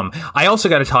so dumb. I also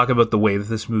got to talk about the way that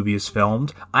this movie is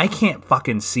filmed. I can't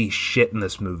fucking see shit in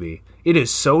this movie. It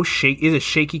is so shaky. It is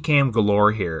shaky cam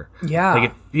galore here. Yeah. Like,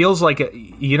 it feels like,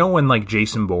 you know, when, like,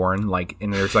 Jason Bourne, like,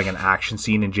 and there's, like, an action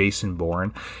scene in Jason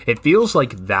Bourne. It feels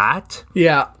like that.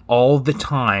 Yeah. All the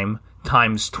time,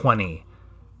 times 20.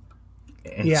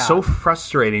 And it's so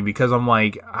frustrating, because I'm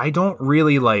like, I don't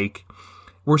really, like...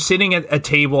 we're sitting at a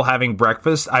table having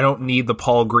breakfast. I don't need the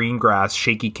Paul Greengrass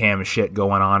shaky cam shit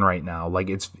going on right now. Like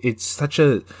it's such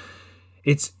a,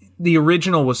 it's, the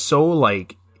original was so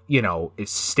like, you know,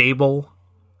 it's stable,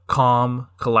 calm,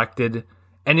 collected,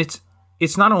 and it's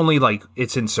not only like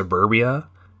it's in suburbia,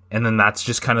 and then that's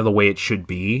just kind of the way it should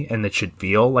be, and it should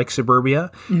feel like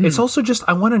suburbia. Mm-hmm. It's also just,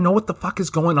 I want to know what the fuck is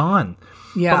going on.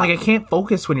 Yeah. But like, I can't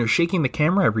focus when you're shaking the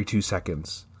camera every 2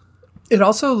 seconds. It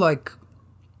also, like,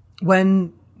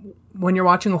 when you're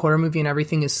watching a horror movie and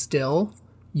everything is still,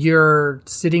 you're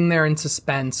sitting there in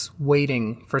suspense,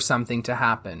 waiting for something to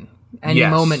happen. Any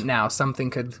moment now, something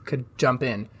could jump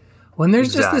in. When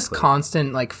there's just this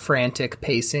constant, like, frantic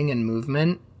pacing and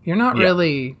movement, you're not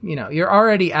really, you know, you're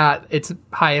already at its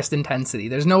highest intensity.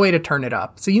 There's no way to turn it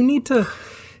up. So you need to,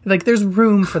 like, there's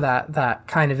room for that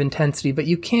kind of intensity, but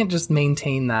you can't just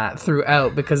maintain that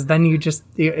throughout, because then you just,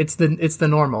 it's the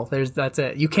normal. That's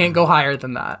it. You can't go higher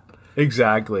than that.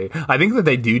 Exactly. I think that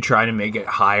they do try to make it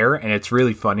higher, and it's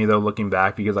really funny though looking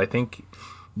back, because I think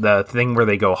the thing where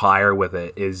they go higher with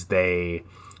it is they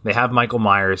have Michael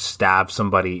Myers stab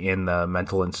somebody in the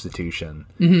mental institution.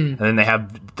 Mm-hmm. And then they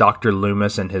have Dr.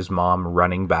 Loomis and his mom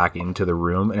running back into the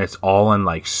room, and it's all in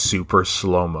like super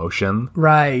slow motion.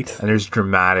 Right. And there's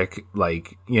dramatic,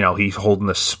 like, you know, he's holding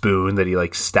the spoon that he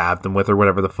like stabbed them with or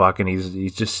whatever the fuck, and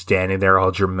he's just standing there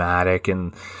all dramatic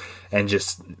and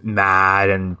just mad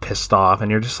and pissed off,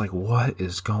 and you're just like, what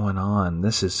is going on?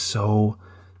 This is so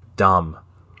dumb.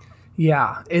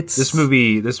 Yeah, it's... This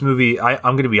movie, I'm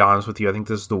going to be honest with you, I think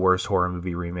this is the worst horror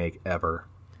movie remake ever.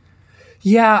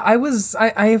 Yeah,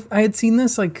 I had seen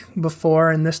this, like, before,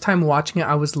 and this time watching it,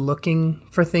 I was looking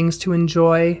for things to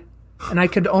enjoy, and I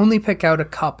could only pick out a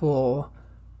couple.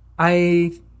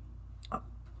 Even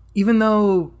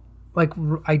though, like,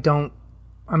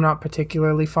 I'm not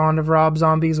particularly fond of Rob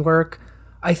Zombie's work,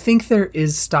 I think there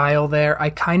is style there. I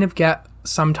kind of get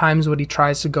sometimes what he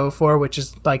tries to go for, which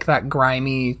is, like, that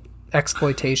grimy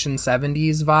exploitation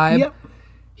 70s vibe.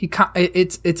 Yep.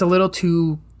 It's a little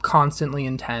too constantly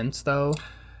intense though.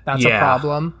 That's a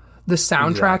problem. The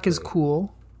soundtrack is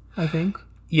cool, I think.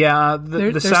 Yeah,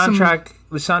 the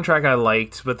soundtrack I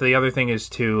liked, but the other thing is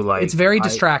too, like, it's very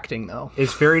distracting though.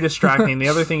 It's very distracting. The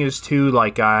other thing is too,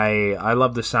 like, I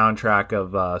love the soundtrack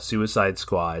of Suicide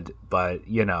Squad, but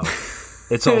you know,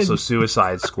 it's also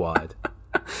Suicide Squad.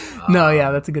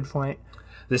 Yeah, that's a good point.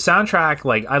 The soundtrack,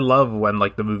 like, I love when,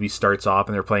 like, the movie starts off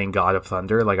and they're playing God of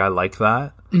Thunder. Like, I like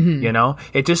that. Mm-hmm. You know?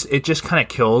 It just kind of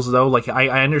kills, though. Like,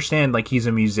 I understand, like, he's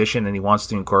a musician and he wants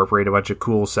to incorporate a bunch of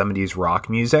cool 70s rock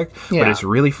music. Yeah. But it's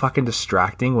really fucking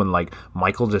distracting when, like,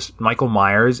 Michael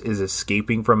Myers is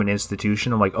escaping from an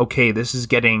institution. I'm like, okay, this is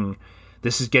getting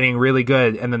really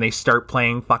good. And then they start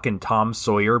playing fucking Tom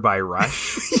Sawyer by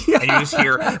Rush. And you just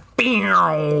hear,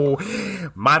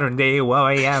 modern day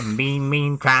warrior,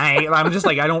 mean cry. I'm just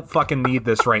like, I don't fucking need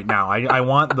this right now. I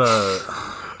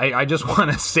just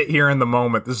want to sit here in the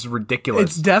moment. This is ridiculous.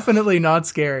 It's definitely not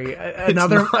scary.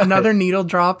 Another needle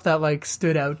drop that, like,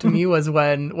 stood out to me was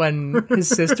when his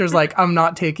sister's like, I'm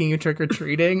not taking you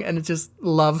trick-or-treating. And it just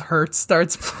Love Hurts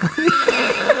starts playing.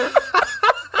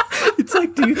 It's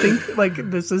like, do you think, like,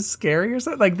 this is scary or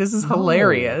something? Like, this is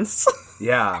hilarious.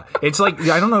 Yeah. It's like,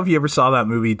 I don't know if you ever saw that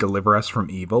movie Deliver Us from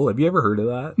Evil. Have you ever heard of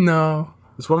that? No.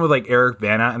 This one with, like, Eric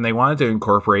Bana, and they wanted to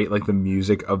incorporate, like, the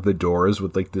music of The Doors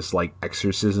with, like, this, like,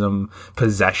 exorcism,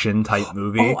 possession type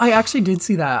movie. Oh, I actually did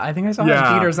see that. I think I saw it in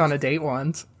theaters on a date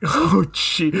once. Oh,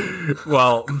 gee.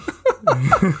 Well,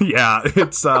 yeah,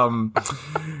 it's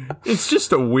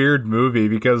just a weird movie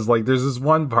because, like, there's this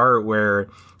one part where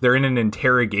they're in an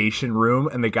interrogation room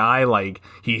and the guy, like,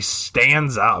 he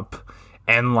stands up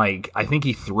and, like, I think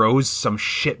he throws some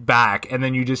shit back, and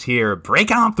then you just hear,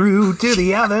 break on through to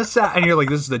the other side, and you're like,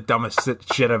 this is the dumbest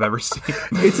shit I've ever seen.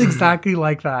 It's exactly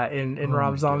like that in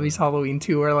Rob Zombie's Halloween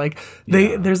 2, where, like,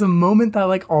 there's a moment that,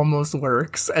 like, almost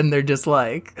works, and they're just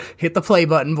like, hit the play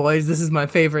button, boys, this is my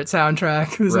favorite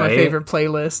soundtrack, this is my favorite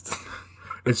playlist.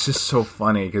 It's just so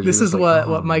funny. Cause this is like,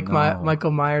 what Michael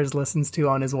Myers listens to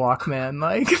on his Walkman.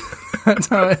 Like, that's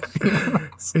how it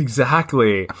feels.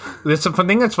 Exactly. There's some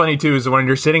thing that's funny, too, is when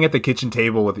you're sitting at the kitchen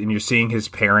table and you're seeing his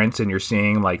parents and you're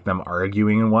seeing, like, them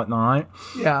arguing and whatnot.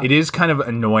 Yeah. It is kind of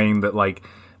annoying that, like,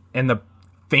 in the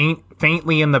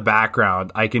faintly in the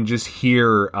background, I can just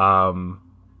hear,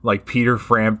 like, Peter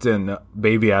Frampton,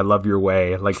 Baby, I Love Your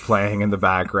Way, like, playing in the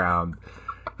background,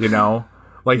 you know?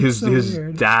 Like, his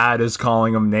dad is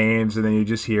calling him names, and then you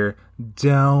just hear,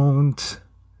 don't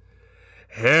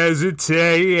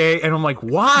hesitate. And I'm like,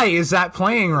 why is that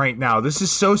playing right now? This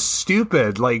is so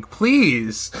stupid. Like,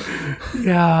 please.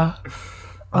 Yeah.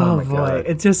 Oh boy. God.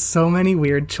 It's just so many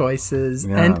weird choices.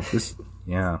 Yeah,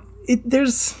 Yeah.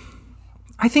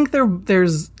 I think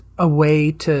there's a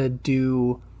way to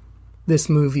do this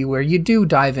movie where you do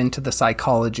dive into the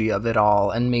psychology of it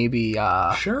all and maybe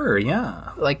sure,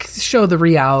 yeah, like show the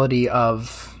reality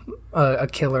of a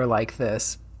killer like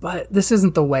this. But this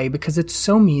isn't the way, because it's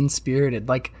so mean-spirited.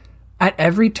 Like, at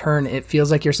every turn, it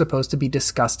feels like you're supposed to be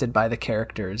disgusted by the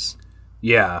characters.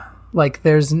 Yeah. Like,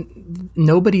 there's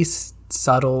nobody's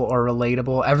subtle or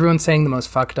relatable. Everyone's saying the most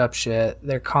fucked up shit.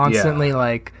 They're constantly,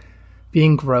 like,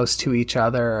 being gross to each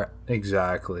other.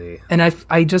 Exactly. And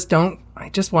I just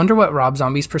wonder what Rob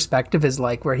Zombie's perspective is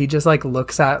like, where he just, like,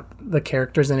 looks at the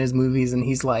characters in his movies and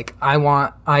he's like,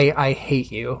 I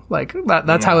hate you. Like,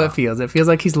 that's how it feels. It feels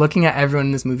like he's looking at everyone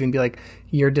in this movie and be like,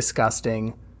 you're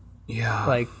disgusting. Yeah.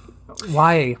 Like,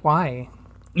 why?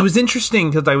 It was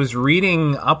interesting because I was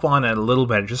reading up on it a little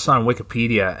bit, just on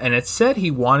Wikipedia, and it said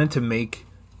he wanted to make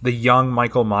the young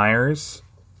Michael Myers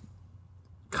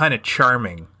kind of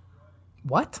charming.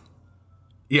 What?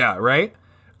 Yeah, right?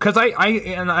 Because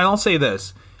I'll say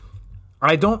this.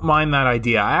 I don't mind that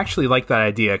idea. I actually like that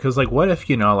idea. Because, like, what if,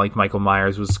 like, Michael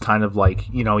Myers was kind of like,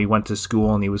 he went to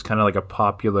school and he was kind of like a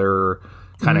popular,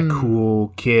 kind of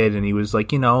cool kid. And he was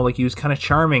like, like he was kind of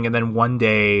charming. And then one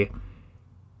day,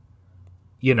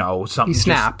 something. He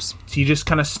snaps. He just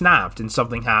kind of snapped and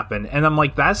something happened. And I'm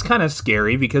like, that's kind of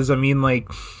scary because, I mean, like,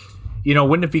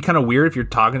 wouldn't it be kind of weird if you're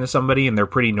talking to somebody and they're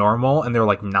pretty normal and they're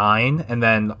like 9 and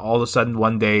then all of a sudden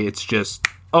one day it's just,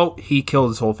 oh, he killed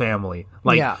his whole family.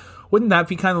 Like, wouldn't that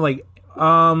be kind of like,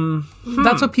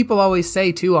 That's what people always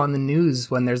say too on the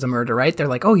news when there's a murder, right? They're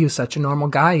like, oh, he was such a normal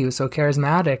guy. He was so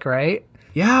charismatic, right?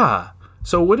 Yeah.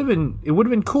 So it would have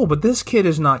been cool, but this kid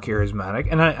is not charismatic,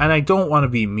 and I don't want to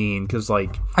be mean because,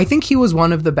 like, I think he was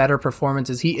one of the better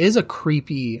performances. He is a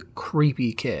creepy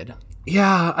kid.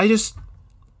 Yeah, I didn't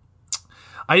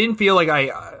feel like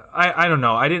I don't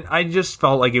know. I just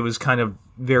felt like it was kind of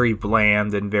very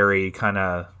bland and very kind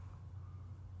of.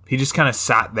 He just kind of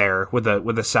sat there with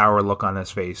a sour look on his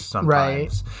face sometimes.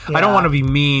 Right. Yeah. I don't want to be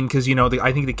mean because,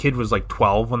 I think the kid was like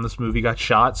 12 when this movie got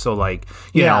shot. So, like,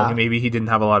 you know, maybe he didn't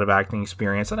have a lot of acting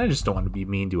experience. And I just don't want to be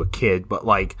mean to a kid. But,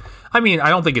 like, I mean, I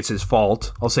don't think it's his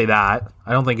fault. I'll say that.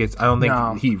 I don't think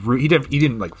he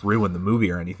didn't like ruin the movie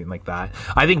or anything like that.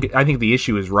 I think the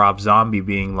issue is Rob Zombie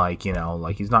being like,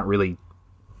 like he's not really.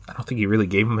 I don't think he really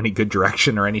gave him any good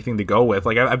direction or anything to go with.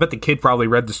 Like, I bet the kid probably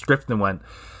read the script and went,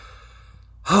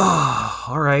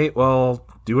 all right, well,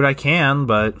 do what I can,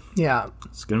 but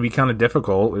it's going to be kind of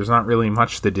difficult. There's not really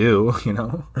much to do,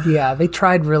 Yeah, they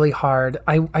tried really hard.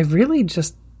 I really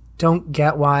just don't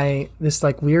get why this,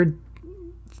 like, weird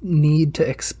need to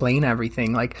explain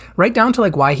everything. Like, right down to,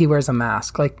 like, why he wears a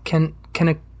mask. Like, can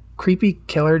a creepy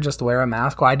killer just wear a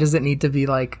mask? Why does it need to be,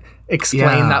 like,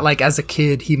 explain that, like, as a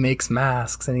kid he makes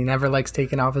masks and he never likes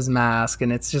taking off his mask?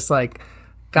 And it's just like...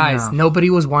 Guys, nobody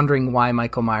was wondering why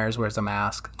Michael Myers wears a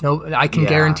mask. No, I can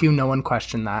guarantee you no one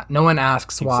questioned that. No one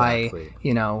asks why,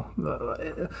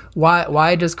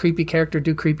 why does creepy character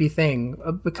do creepy thing?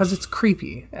 Because it's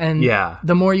creepy. And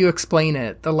the more you explain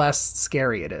it, the less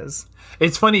scary it is.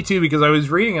 It's funny, too, because I was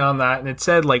reading on that, and it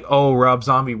said, like, oh, Rob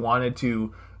Zombie wanted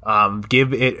to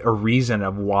give it a reason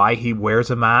of why he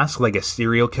wears a mask, like a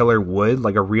serial killer would,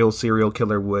 like a real serial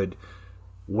killer would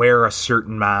wear a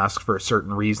certain mask for a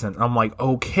certain reason. I'm like,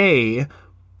 okay,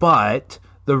 but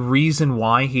the reason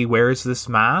why he wears this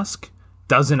mask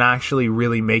doesn't actually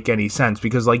really make any sense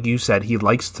because, like you said, he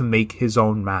likes to make his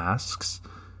own masks.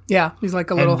 Yeah, he's like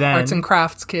a little arts and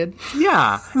crafts kid.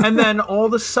 Yeah, and then all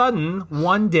of a sudden,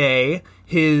 one day,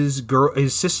 his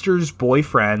sister's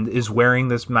boyfriend is wearing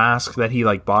this mask that he,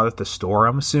 like, bought at the store,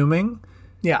 I'm assuming.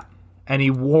 Yeah. And he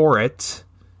wore it,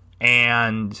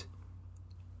 and...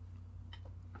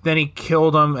 then he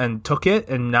killed him and took it,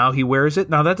 and now he wears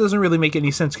it. Now, that doesn't really make any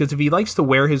sense, because if he likes to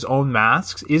wear his own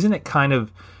masks, isn't it kind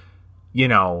of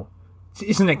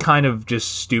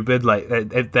just stupid? Like,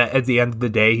 at the end of the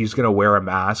day, he's going to wear a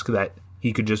mask that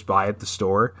he could just buy at the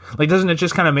store? Like, doesn't it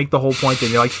just kind of make the whole point that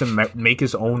he likes to make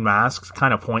his own masks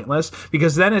kind of pointless?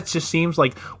 Because then it just seems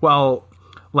like, well...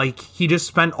 like, he just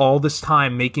spent all this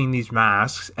time making these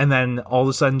masks, and then all of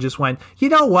a sudden just went, you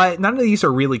know what? None of these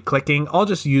are really clicking. I'll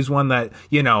just use one that,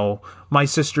 my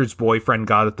sister's boyfriend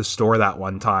got at the store that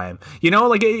one time.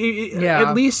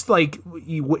 At least, like,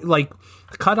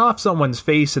 cut off someone's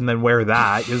face and then wear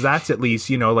that, because that's at least,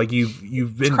 like,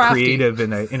 you've been creative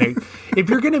in a. If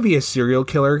you're going to be a serial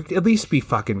killer, at least be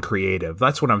fucking creative.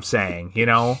 That's what I'm saying,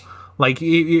 Like,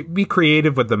 be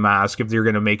creative with the mask if you're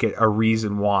going to make it a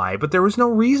reason why. But there was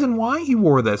no reason why he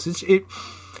wore this.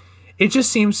 It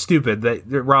just seems stupid that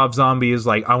Rob Zombie is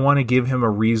like, I want to give him a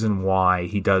reason why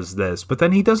he does this. But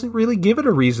then he doesn't really give it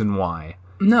a reason why.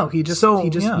 No, he just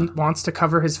wants to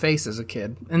cover his face as a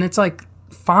kid, and it's like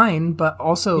fine, but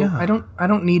also I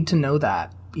don't need to know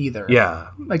that either. Yeah,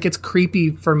 like it's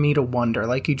creepy for me to wonder.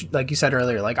 Like you said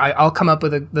earlier, like I'll come up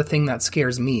with the thing that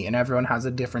scares me, and everyone has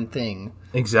a different thing.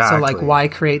 Exactly. So like, why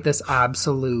create this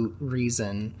absolute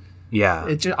reason? Yeah.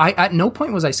 It just, I at no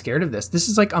point was I scared of this. This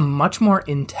is like a much more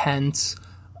intense,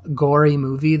 gory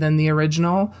movie than the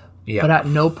original. Yeah. But at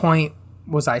no point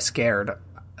was I scared.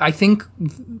 I think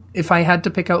if I had to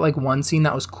pick out like one scene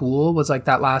that was cool was like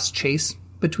that last chase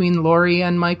between Laurie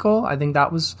and Michael. I think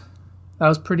that was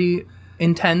pretty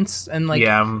intense and like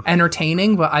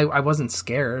entertaining, but I wasn't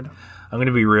scared. I'm going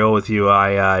to be real with you.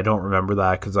 I don't remember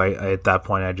that because I at that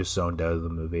point I just zoned out of the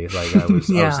movie. Like I was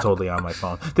totally on my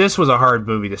phone. This was a hard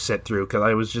movie to sit through because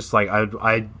I was just like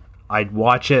I'd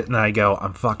watch it and I'd go,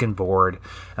 I'm fucking bored.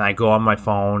 And I'd go on my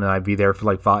phone and I'd be there for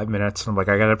like 5 minutes. And I'm like,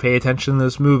 I got to pay attention to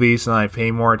this movie. So then I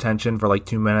pay more attention for like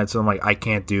 2 minutes. And I'm like, I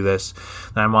can't do this.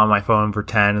 And I'm on my phone for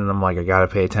 10. And I'm like, I got to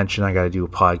pay attention. I got to do a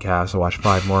podcast. I watch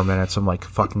 5 more minutes. I'm like,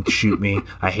 fucking shoot me.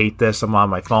 I hate this. I'm on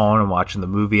my phone. I'm watching the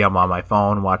movie. I'm on my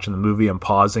phone. I'm watching the movie. I'm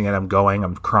pausing it. I'm going.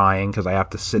 I'm crying because I have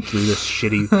to sit through this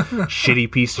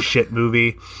shitty piece of shit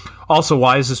movie. Also,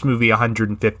 why is this movie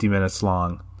 150 minutes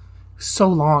long? So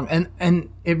long, and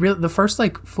it really, the first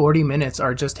like 40 minutes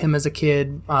are just him as a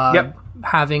kid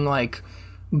having like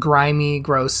grimy,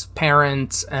 gross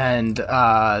parents and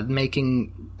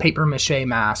making paper mache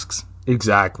masks.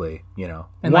 Exactly, you know,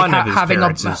 and one like of his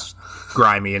parents is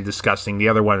grimy and disgusting. The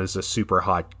other one is a super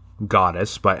hot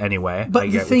goddess. But anyway,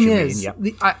 but the thing is,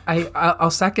 I'll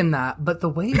second that. But the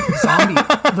way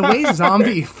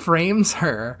Zombie frames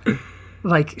her,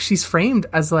 like she's framed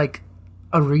as like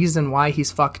a reason why he's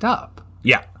fucked up.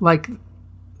 Yeah. Like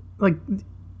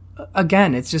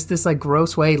again, it's just this like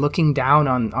gross way looking down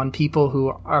on people who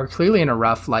are clearly in a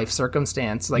rough life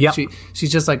circumstance. Like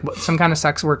she's just like some kind of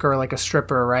sex worker or like a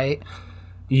stripper, right?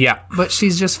 Yeah. But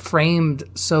she's just framed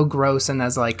so gross and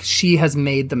as like she has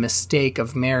made the mistake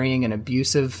of marrying an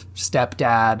abusive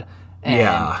stepdad.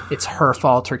 And it's her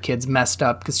fault. Her kid's messed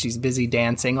up because she's busy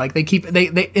dancing. Like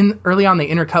early on they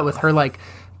intercut with her like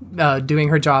doing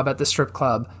her job at the strip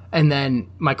club, and then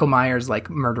Michael Myers like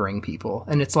murdering people,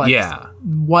 and it's like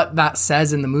what that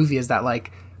says in the movie is that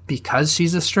like because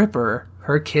she's a stripper,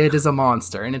 her kid is a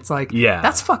monster, and it's like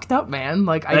that's fucked up, man.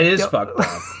 Like that is fucked up.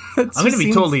 I'm going to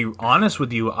be totally honest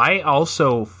with you. I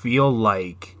also feel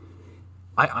like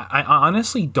I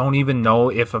honestly don't even know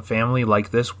if a family like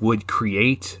this would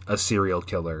create a serial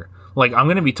killer. Like, I'm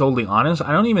going to be totally honest.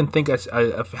 I don't even think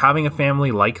having a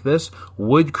family like this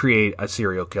would create a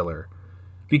serial killer.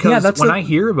 Because when I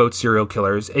hear about serial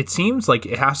killers, it seems like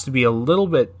it has to be a little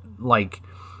bit, like,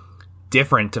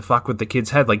 different to fuck with the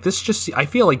kid's head. Like, I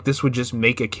feel like this would just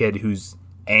make a kid who's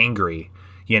angry,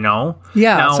 you know?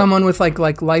 Yeah, now, someone with,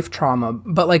 like life trauma.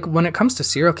 But, like, when it comes to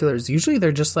serial killers, usually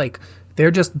they're just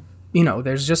you know,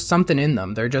 there's just something in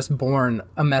them. They're just born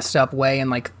a messed up way, and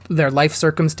like their life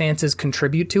circumstances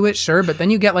contribute to it, sure. But then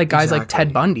you get like guys like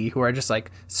Ted Bundy who are just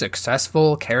like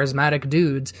successful, charismatic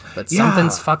dudes, but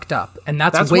something's fucked up, and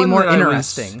that's way more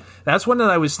interesting. That's one that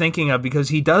I was thinking of because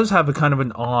he does have a kind of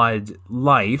an odd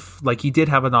life. Like he did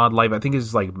have an odd life. I think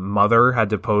his like mother had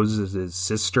to pose as his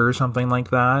sister or something like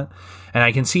that. And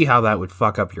I can see how that would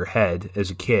fuck up your head as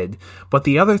a kid. But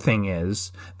the other thing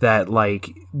is that, like,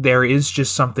 there is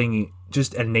just something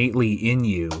just innately in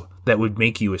you that would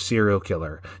make you a serial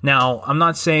killer. Now, I'm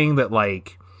not saying that,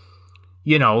 like,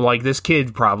 you know, like, this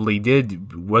kid probably did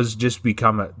just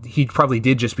become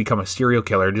a serial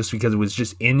killer just because it was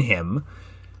just in him.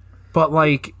 But,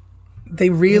 like... They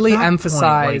really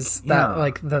emphasize that,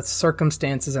 like, the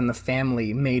circumstances and the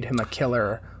family made him a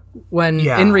killer. When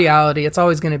in reality, it's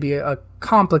always going to be a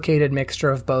complicated mixture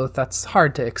of both. That's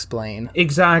hard to explain.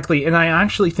 Exactly. And I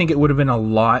actually think it would have been a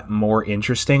lot more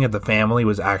interesting if the family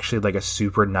was actually like a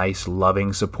super nice,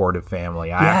 loving, supportive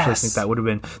family. I actually think that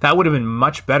would have been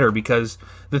much better, because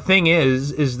the thing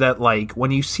is that like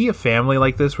when you see a family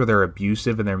like this where they're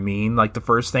abusive and they're mean, like the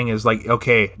first thing is like,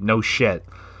 okay, no shit.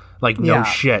 Like no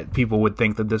shit. People would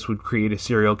think that this would create a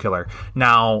serial killer.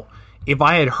 Now, if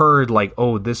I had heard, like,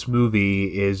 oh, this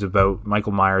movie is about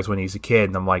Michael Myers when he's a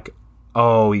kid, and I'm like,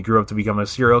 oh, he grew up to become a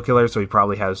serial killer, so he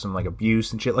probably has some, like,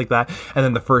 abuse and shit like that, and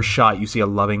then the first shot, you see a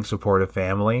loving, supportive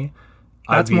family.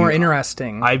 That's more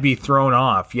interesting. I'd be thrown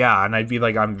off, and I'd be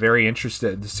like, I'm very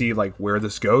interested to see, like, where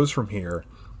this goes from here.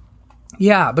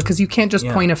 Yeah, because you can't just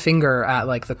point a finger at,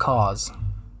 like, the cause.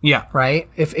 Yeah. Right?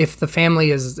 If the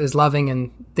family is loving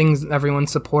and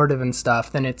everyone's supportive and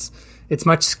stuff, then it's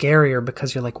much scarier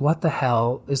because you're like, what the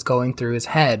hell is going through his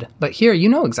head? But here, you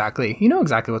know exactly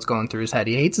what's going through his head.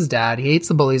 He hates his dad. He hates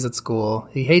the bullies at school.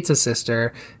 He hates his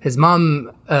sister. His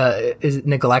mom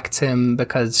neglects him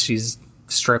because she's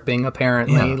stripping,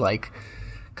 apparently. Yeah. Like,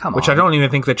 come on. Which I don't even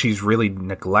think that she's really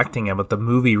neglecting him, but the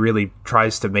movie really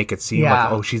tries to make it seem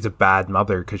like, oh, she's a bad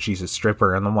mother because she's a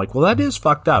stripper. And I'm like, well, that is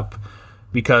fucked up.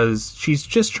 Because she's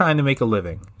just trying to make a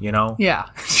living, you know? Yeah.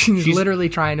 She's literally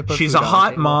trying to put She's food a on hot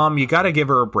the table. mom. You got to give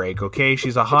her a break, okay?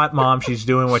 She's a hot mom. She's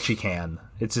doing what she can.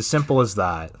 It's as simple as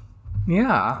that.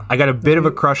 Yeah. I got a bit of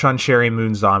a crush on Sherry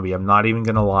Moon Zombie. I'm not even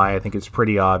going to lie. I think it's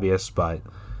pretty obvious, but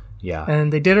yeah.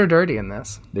 And they did her dirty in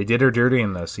this. They did her dirty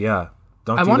in this, yeah.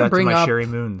 Don't I do wanna that to bring my up- Sherry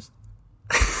Moons.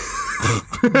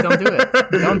 Don't do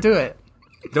it. Don't do it.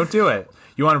 Don't do it.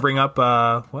 You want to bring up,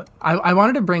 what? I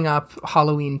wanted to bring up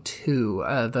Halloween 2,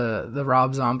 the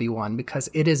Rob Zombie one, because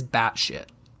it is batshit.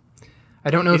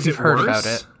 I don't know if you've heard about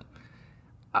it.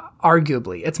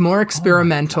 Arguably. It's more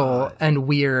experimental and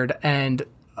weird, and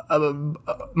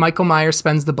Michael Myers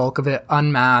spends the bulk of it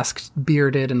unmasked,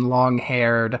 bearded, and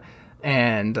long-haired,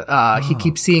 and he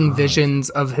keeps seeing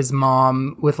visions of his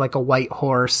mom with, like, a white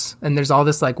horse, and there's all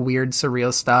this, like, weird,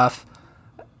 surreal stuff.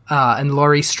 And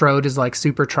Laurie Strode is like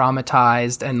super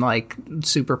traumatized and like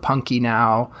super punky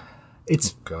now.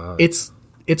 It's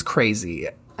crazy.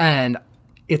 And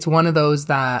it's one of those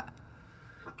that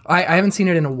I haven't seen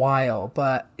it in a while,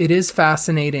 but it is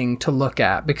fascinating to look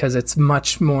at because it's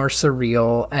much more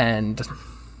surreal and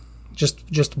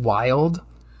just wild.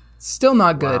 Still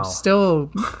not good. Wow.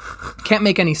 Still can't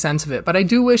make any sense of it. But I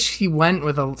do wish he went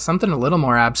with something a little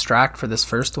more abstract for this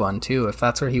first one too, if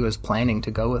that's where he was planning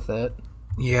to go with it.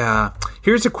 Yeah.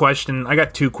 Here's a question. I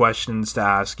got two questions to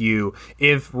ask you.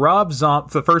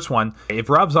 The first one, if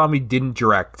Rob Zombie didn't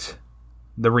direct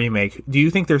the remake, do you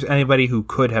think there's anybody who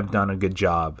could have done a good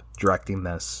job directing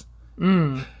this?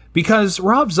 Because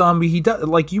Rob Zombie, he does,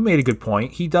 like you made a good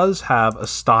point, he does have a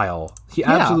style. He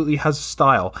absolutely has a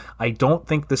style. I don't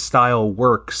think the style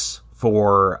works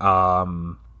for,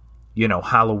 Halloween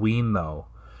though.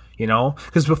 You know,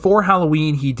 because before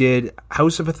Halloween, he did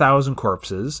House of a Thousand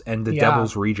Corpses and The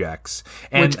Devil's Rejects.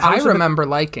 And which I remember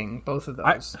liking, both of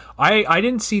those. I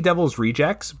didn't see Devil's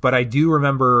Rejects, but I do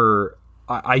remember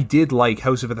I did like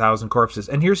House of a Thousand Corpses.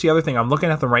 And here's the other thing. I'm looking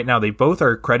at them right now. They both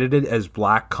are credited as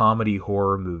black comedy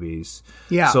horror movies.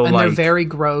 Yeah, so and they're very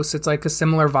gross. It's like a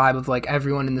similar vibe of like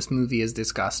everyone in this movie is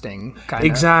disgusting. Kinda.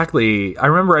 Exactly. I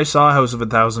remember I saw House of a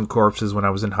Thousand Corpses when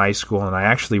I was in high school, and I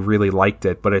actually really liked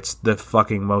it, but it's the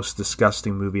fucking most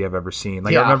disgusting movie I've ever seen.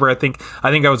 Like, I remember I think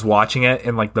I was watching it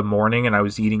in like the morning, and I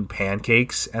was eating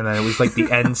pancakes, and then it was like the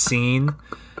end scene.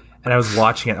 And I was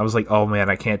watching it. I was like, "Oh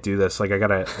man, I can't do this. Like, I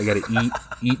gotta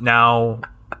eat now,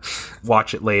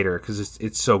 watch it later because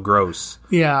it's so gross."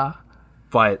 Yeah,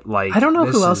 but like, I don't know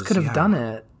who else could have done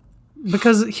it.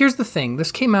 Because here's the thing: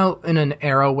 this came out in an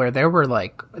era where there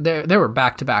were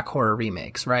back-to-back horror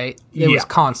remakes, right? It was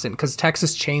constant because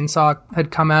Texas Chainsaw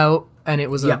had come out, and it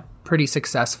was a pretty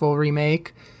successful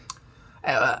remake.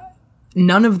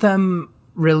 None of them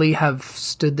really have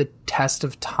stood the test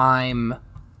of time.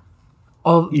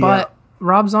 But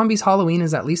Rob Zombie's Halloween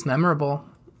is at least memorable.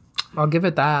 I'll give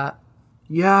it that.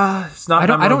 Yeah, it's not.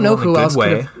 I don't know who else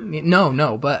could have.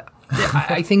 No, but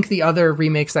I think the other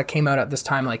remakes that came out at this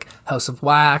time, like House of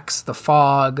Wax, The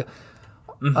Fog,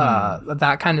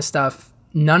 that kind of stuff,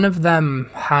 none of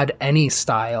them had any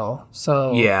style.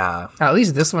 So at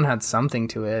least this one had something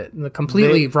to it. The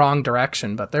completely wrong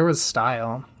direction, but there was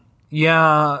style.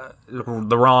 Yeah,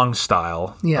 the wrong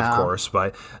style, of course.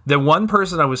 But the one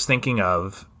person I was thinking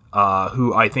of,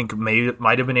 who I think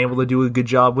might have been able to do a good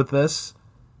job with this,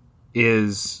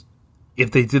 is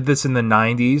if they did this in the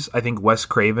 90s, I think Wes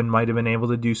Craven might have been able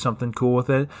to do something cool with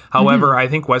it. However, I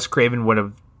think Wes Craven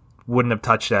wouldn't have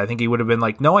touched it. I think he would have been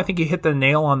like, "No, I think you hit the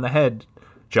nail on the head,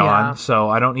 John. So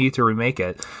I don't need to remake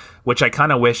it," which I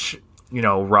kind of wish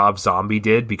Rob Zombie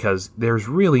did, because there's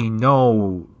really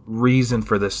no reason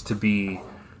for this to be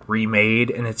remade,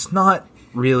 and it's not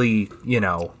really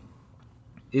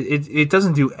it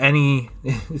doesn't do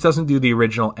the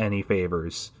original any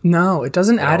favors. No, it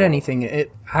doesn't add anything.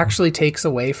 It actually takes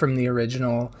away from the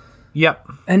original. Yep.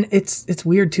 And it's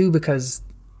weird too, because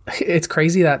it's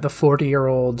crazy that the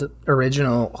 40-year-old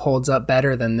original holds up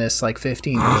better than this like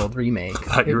 15-year-old remake.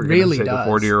 I thought you were really going to say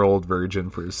the 40-year-old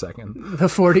virgin for a second. The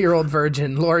 40-year-old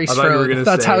virgin, Laurie Strode.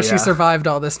 That's how she survived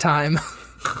all this time.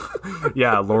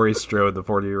 Yeah, Laurie Strode, the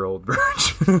 40-year-old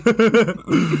virgin.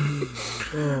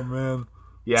 Oh man.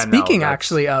 Yeah. Speaking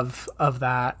actually of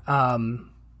that,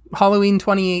 Halloween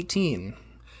 2018.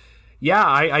 Yeah,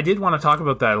 I did want to talk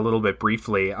about that a little bit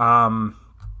briefly.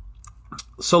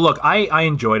 So look, I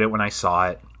enjoyed it when I saw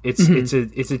it.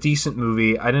 It's a decent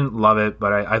movie. I didn't love it,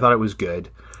 but I thought it was good.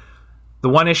 The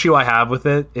one issue I have with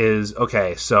it is,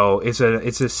 okay, so it's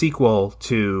a sequel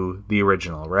to the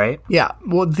original, right? Yeah.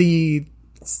 Well, the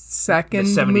second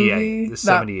the 78, movie, the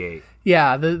 78.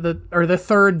 Yeah, the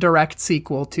third direct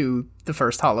sequel to the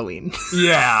first Halloween.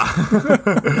 Yeah.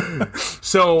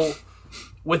 So,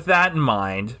 with that in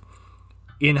mind,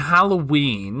 in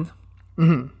Halloween,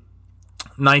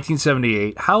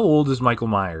 1978, how old is Michael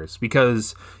Myers?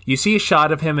 Because you see a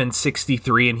shot of him in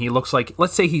 63 and he looks like,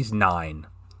 let's say he's 9.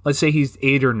 Let's say he's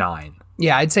 8 or 9.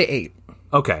 Yeah, I'd say 8.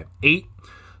 Okay, 8.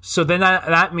 So then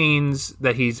that means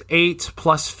that he's 8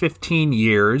 plus 15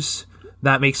 years.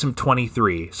 That makes him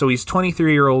 23. So he's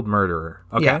 23-year-old murderer.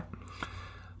 Okay? Yeah.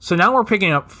 So now we're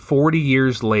picking up 40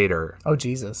 years later. Oh,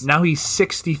 Jesus. Now he's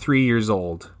 63 years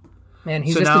old. Man,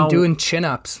 he's just been doing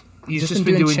chin-ups. He's just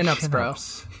been doing chin-ups, bro.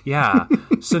 Yeah.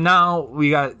 So now we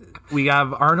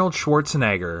have Arnold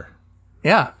Schwarzenegger.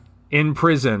 Yeah. In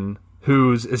prison,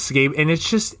 who's escaped, and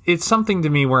it's something to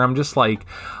me where I'm just like,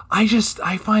 I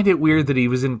find it weird that he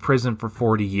was in prison for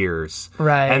 40 years.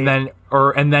 Right. And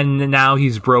then now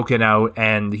he's broken out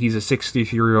and he's a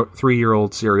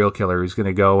 63-year-old serial killer who's going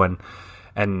to go and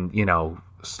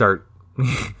start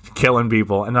killing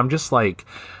people. And I'm just like,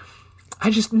 I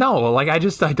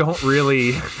don't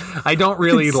really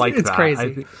like it's that.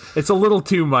 Crazy. It's a little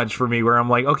too much for me where I'm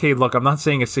like, okay, look, I'm not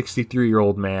saying a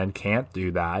 63-year-old man can't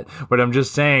do that, but I'm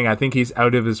just saying I think he's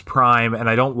out of his prime, and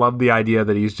I don't love the idea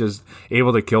that he's just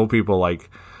able to kill people like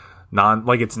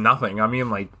it's nothing. I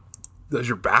mean, like, does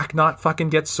your back not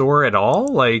fucking get sore at all?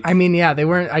 Like, I mean, yeah,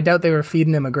 I doubt they were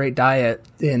feeding him a great diet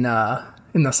in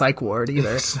the psych ward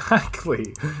either.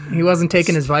 Exactly. He wasn't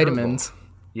taking his vitamins.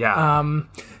 Yeah.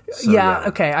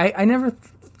 Okay. I never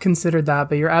considered that,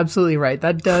 but you're absolutely right.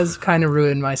 That does kind of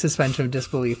ruin my suspension of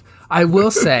disbelief. I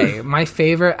will say my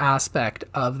favorite aspect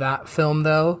of that film,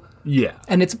 though,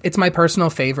 and it's my personal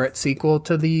favorite sequel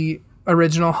to the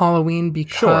original Halloween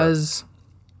because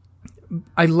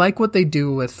I like what they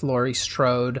do with Laurie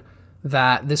Strode.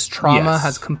 That this trauma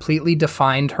has completely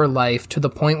defined her life to the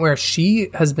point where she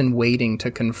has been waiting to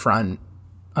confront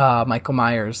Michael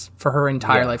Myers for her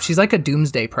entire life. She's like a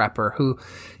doomsday prepper who,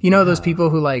 those people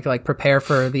who like prepare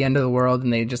for the end of the world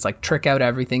and they just like trick out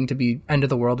everything to be end of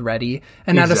the world ready.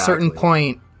 And at a certain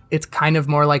point, it's kind of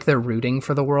more like they're rooting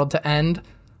for the world to end.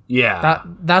 Yeah.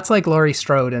 That's like Laurie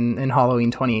Strode in Halloween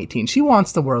 2018. She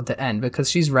wants the world to end because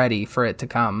she's ready for it to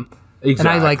come. Exactly.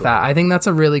 And I like that. I think that's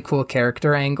a really cool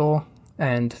character angle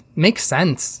and makes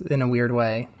sense in a weird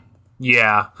way.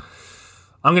 Yeah.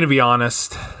 I'm going to be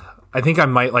honest. I think I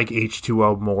might like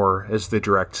H2O more as the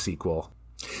direct sequel.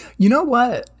 You know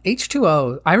what?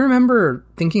 H2O, I remember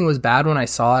thinking it was bad when I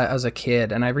saw it as a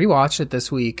kid, and I rewatched it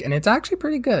this week, and it's actually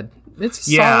pretty good.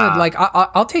 It's solid. Like,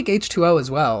 I'll take H2O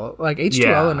as well. Like,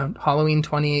 H2O and Halloween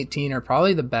 2018 are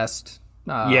probably the best.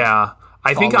 I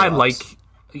think I like...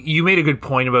 You made a good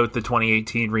point about the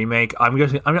 2018 remake.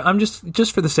 I'm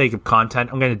just for the sake of content,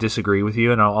 I'm going to disagree with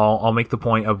you, and I'll make the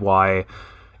point of why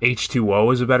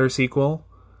H2O is a better sequel.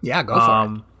 Yeah, go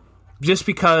for it. Just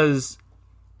because,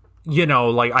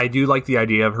 like, I do like the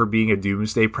idea of her being a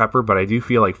doomsday prepper, but I do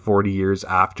feel like 40 years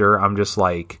after, I'm just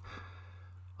like,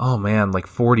 oh man, like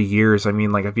 40 years. I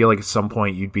mean, like, I feel like at some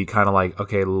point you'd be kind of like,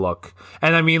 okay, look.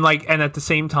 And I mean, like, and at the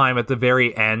same time, at the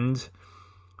very end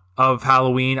of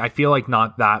Halloween, I feel like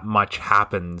not that much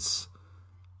happens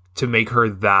to make her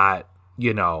that,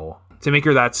 to make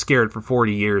her that scared for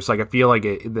 40 years. Like, I feel like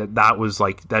that was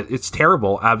like that. It's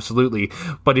terrible. Absolutely.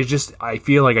 But I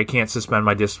feel like I can't suspend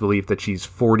my disbelief that she's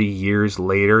 40 years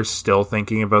later still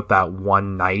thinking about that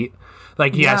one night.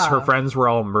 Like, yes, her friends were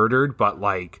all murdered, but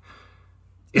like,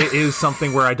 it is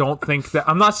something where I don't think that,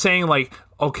 I'm not saying like,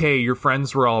 okay, your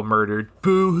friends were all murdered,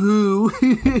 boo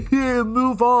hoo,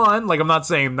 move on. Like, I'm not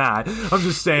saying that. I'm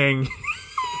just saying,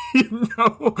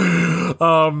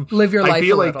 live your life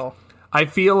a little. I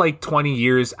feel like 20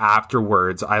 years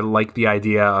afterwards, I like the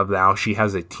idea of now she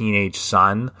has a teenage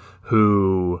son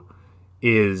who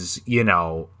is,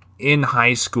 in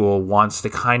high school, wants to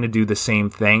kind of do the same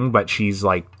thing, but she's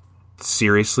like,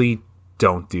 seriously,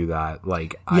 don't do that.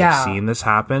 Like, I've seen this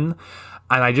happen.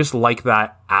 And I just like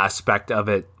that aspect of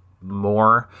it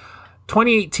more.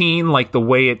 2018, like the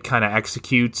way it kind of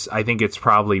executes, I think it's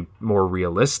probably more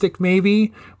realistic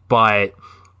maybe, but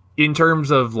in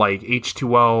terms of like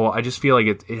H2O, I just feel like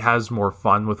it has more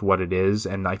fun with what it is.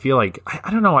 And I feel like,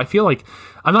 I don't know, I feel like,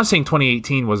 I'm not saying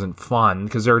 2018 wasn't fun,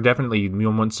 because there are definitely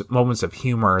moments of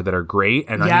humor that are great.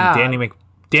 And I mean,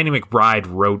 Danny McBride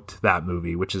wrote that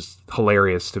movie, which is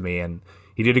hilarious to me, and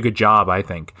he did a good job, I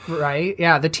think. Right?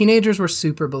 Yeah, the teenagers were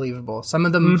super believable. Some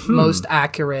of the most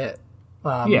accurate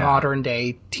modern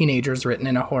day teenagers written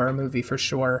in a horror movie for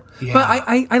sure. Yeah. But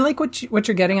I like what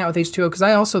you're getting at with H2O, because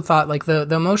I also thought like the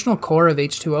emotional core of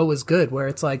H2O was good, where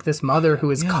it's like this mother who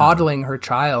is coddling her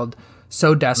child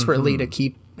so desperately to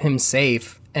keep him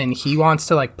safe, and he wants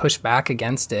to like push back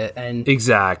against it. And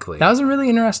exactly, that was a really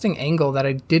interesting angle that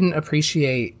I didn't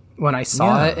appreciate when I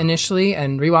saw it initially,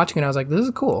 and rewatching it I was like, this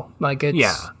is cool. Like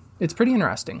it's pretty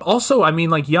interesting. Also, I mean,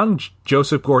 like young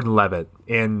Joseph Gordon-Levitt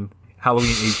in Halloween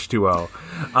H2O.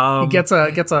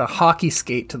 He gets a hockey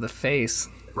skate to the face.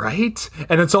 Right?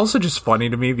 And it's also just funny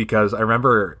to me because I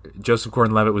remember Joseph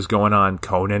Gordon-Levitt was going on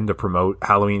Conan to promote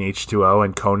Halloween H2O,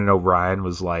 and Conan O'Brien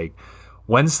was like,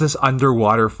 when's this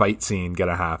underwater fight scene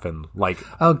gonna happen? Like,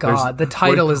 oh god, the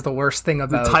title is the worst thing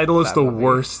about the title is the movie.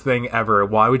 Worst thing ever.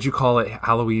 Why would you call it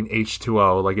Halloween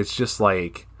H2O? Like, it's just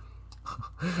like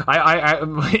I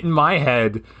in my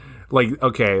head, like,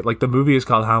 okay, like the movie is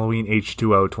called Halloween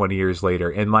H2O 20 years later.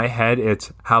 In my head,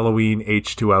 it's Halloween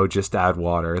H2O, just add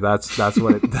water. That's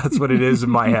what it is in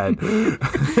my head.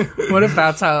 What if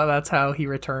that's how he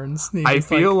returns? I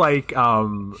feel like he's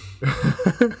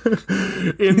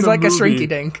like a shrinky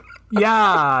dink.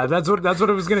 Yeah, that's what I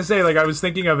was gonna say. Like, I was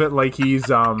thinking of it like he's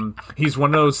one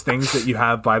of those things that you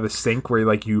have by the sink where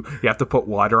like you have to put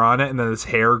water on it and then his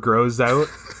hair grows out.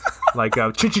 Like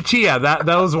chia,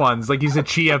 those ones. Like he's a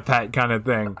chia pet kind of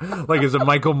thing. Like it's a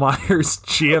Michael Myers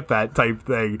chia pet type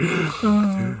thing.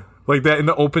 Like that in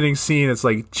the opening scene, it's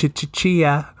like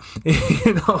chia,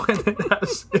 you know, and it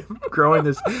has him growing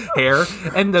this hair.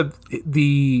 And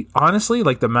the honestly,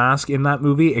 like the mask in that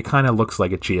movie, it kind of looks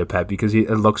like a chia pet because it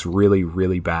looks really,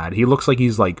 really bad. He looks like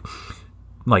he's like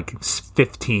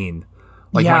 15.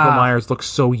 Like, Michael Myers looks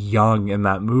so young in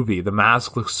that movie. The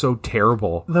mask looks so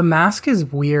terrible. The mask is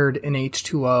weird in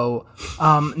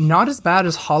H2O. Not as bad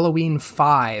as Halloween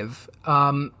 5.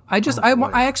 I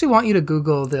actually want you to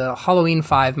Google the Halloween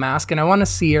 5 mask, and I want to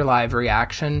see your live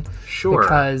reaction. Sure.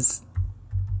 Because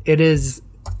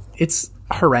it's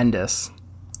horrendous.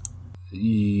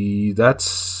 Yeah,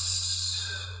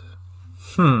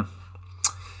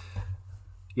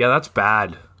 that's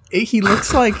bad. He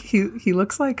looks like he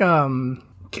looks like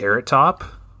Carrot Top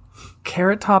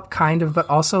kind of, but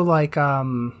also like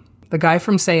the guy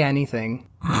from Say Anything.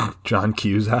 John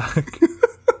Cusack.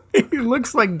 He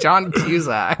looks like John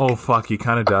Cusack. Oh fuck, he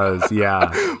kind of does.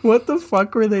 Yeah. What the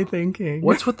fuck were they thinking?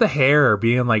 What's with the hair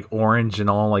being like orange and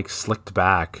all like slicked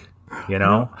back? You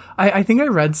know? I think I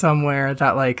read somewhere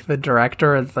that like the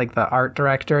director, like the art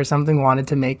director or something, wanted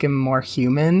to make him more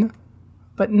human.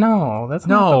 But no, that's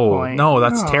not the point. No,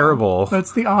 that's terrible.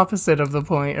 That's the opposite of the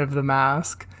point of the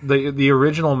mask. The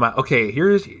original mask. Okay,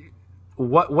 here's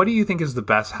what do you think is the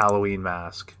best Halloween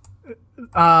mask?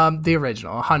 The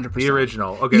original, 100%. The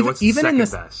original. Okay, what's the second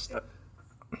best?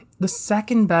 The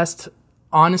second best,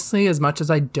 honestly, as much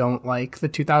as I don't like the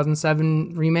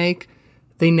 2007 remake,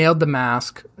 they nailed the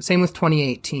mask. Same with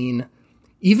 2018.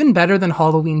 Even better than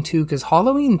Halloween 2, because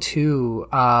Halloween 2,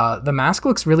 the mask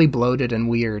looks really bloated and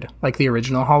weird, like the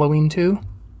original Halloween 2.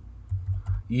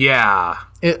 Yeah.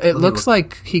 It looks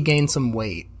like he gained some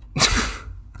weight.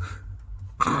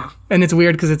 And it's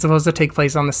weird because it's supposed to take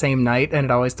place on the same night, and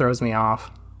it always throws me off.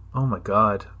 Oh my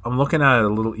god. I'm looking at it a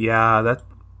little... Yeah,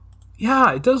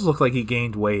 it does look like he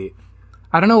gained weight.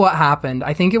 I don't know what happened.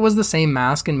 I think it was the same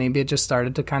mask, and maybe it just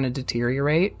started to kind of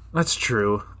deteriorate. That's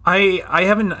true. I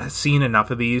haven't seen enough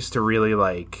of these to really,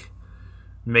 like,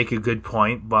 make a good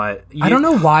point, but... I don't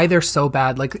know why they're so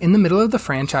bad. Like, in the middle of the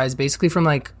franchise, basically from,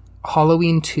 like,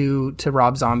 Halloween 2 to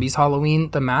Rob Zombie's Halloween,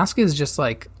 the mask is just,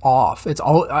 like, off. It's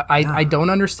all... I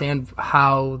don't understand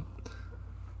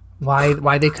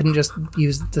why they couldn't just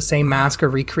use the same mask or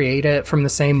recreate it from the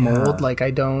same mold. Like, I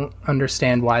don't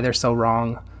understand why they're so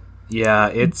wrong. Yeah,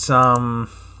 it's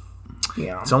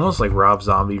it's almost like Rob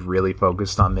Zombie really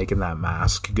focused on making that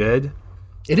mask good.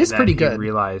 It is pretty good.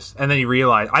 And then he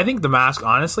realized, I think the mask,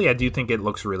 honestly, I do think it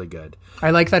looks really good.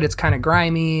 I like that it's kind of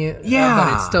grimy,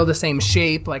 but it's still the same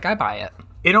shape. Like, I buy it.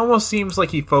 It almost seems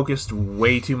like he focused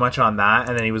way too much on that,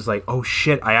 and then he was like, oh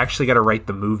shit, I actually got to write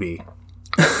the movie.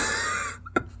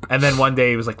 And then one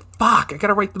day he was like, fuck, I got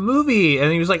to write the movie.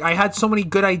 And he was like, I had so many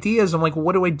good ideas. I'm like,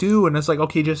 what do I do? And it's like,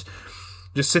 okay, just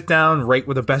just sit down, write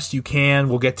with the best you can.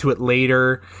 We'll get to it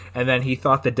later. And then he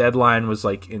thought the deadline was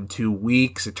like in 2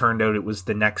 weeks. It turned out it was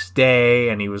the next day.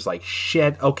 And he was like,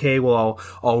 shit, okay, well,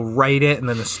 I'll write it. And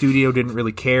then the studio didn't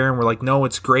really care. And we're like, no,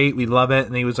 it's great. We love it.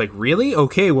 And he was like, really?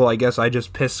 Okay, well, I guess I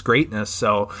just pissed greatness.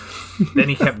 So then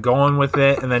he kept going with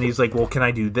it. And then he's like, well, can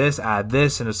I do this, add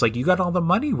this? And it's like, you got all the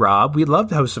money, Rob. We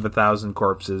loved House of a Thousand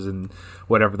Corpses and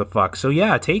whatever the fuck. So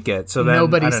yeah, take it. So then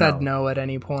nobody said no at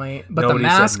any point. But the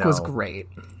mask was great.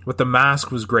 But the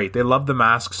mask was great. They loved the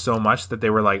mask so much that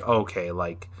they were like, okay,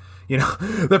 like, you know,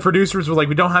 the producers were like,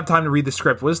 we don't have time to read the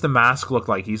script. What does the mask look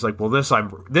like? He's like, well, this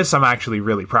I'm actually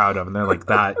really proud of. And they're like,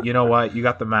 that, you know what? You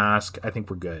got the mask. I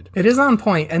think we're good. It is on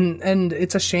point. And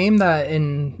it's a shame that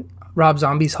in Rob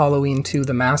Zombie's Halloween 2,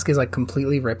 the mask is like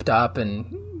completely ripped up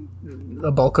and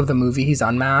the bulk of the movie he's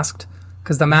unmasked.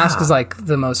 Because the mask is like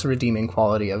the most redeeming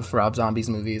quality of Rob Zombie's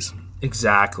movies.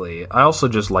 Exactly. I also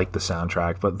just like the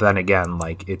soundtrack, but then again,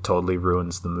 like, it totally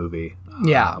ruins the movie.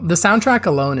 Yeah, the soundtrack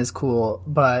alone is cool,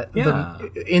 but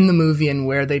in the movie and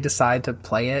where they decide to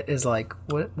play it is like,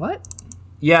 what?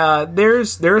 Yeah, there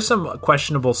are some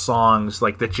questionable songs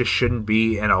like that just shouldn't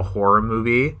be in a horror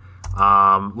movie.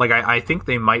 Like I think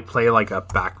they might play like a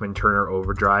Bachman Turner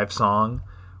Overdrive song,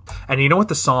 and you know what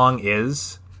the song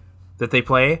is that they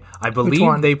play? I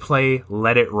believe they play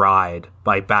Let It Ride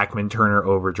by Bachman Turner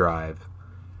Overdrive,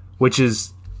 which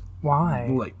is why,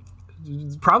 like,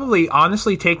 probably,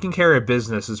 honestly, Taking Care of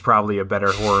Business is probably a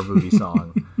better horror movie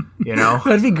song. You know?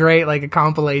 That'd be great, like a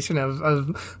compilation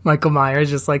of Michael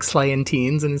Myers just like slaying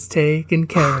teens and it's taking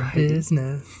care of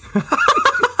business.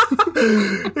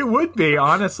 It would be,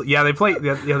 honestly. Yeah, they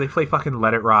play fucking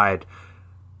Let It Ride.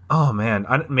 Oh man,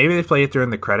 maybe they play it during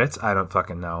the credits. I don't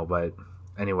fucking know, but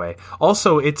anyway.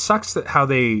 Also, it sucks that how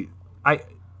they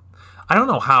I don't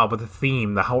know how, but the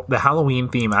theme, the Halloween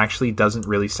theme actually doesn't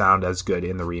really sound as good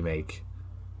in the remake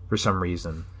for some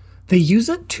reason. They use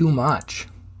it too much.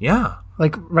 Yeah.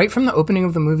 Like right from the opening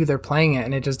of the movie they're playing it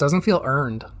and it just doesn't feel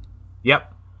earned.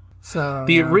 Yep. So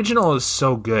the original is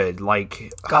so good,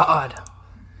 like God.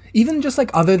 Even just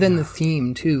like other than the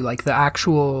theme too, like the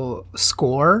actual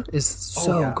score is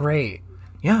so great.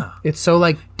 Yeah. It's so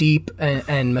like deep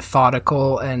and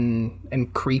methodical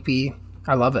and creepy.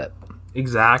 I love it.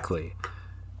 Exactly.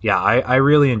 Yeah, I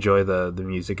really enjoy the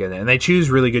music in it. And they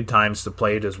choose really good times to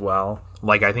play it as well.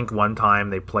 Like, I think one time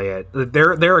they play it...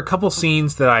 There are a couple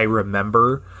scenes that I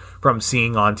remember from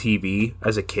seeing on TV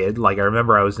as a kid. Like, I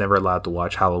remember I was never allowed to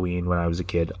watch Halloween when I was a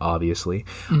kid, obviously.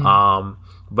 Mm-hmm.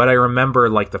 But I remember,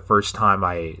 like, the first time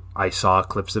I saw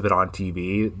clips of it on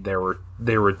TV,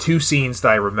 there were two scenes that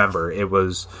I remember. It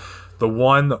was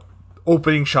the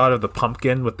opening shot of the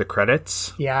pumpkin with the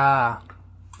credits. Yeah.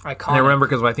 Iconic. And I remember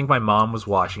because I think my mom was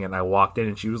watching it and I walked in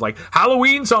and she was like,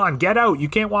 Halloween's on, get out, you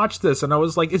can't watch this. And I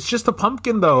was like, it's just a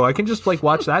pumpkin though, I can just like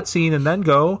watch that scene and then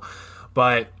go.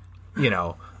 But, you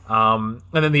know, and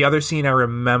then the other scene I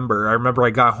remember I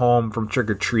got home from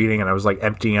trick-or-treating and I was like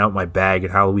emptying out my bag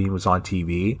and Halloween was on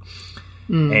TV.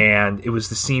 And it was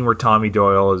the scene where Tommy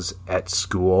Doyle is at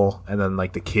school and then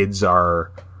like the kids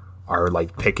are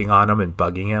like picking on him and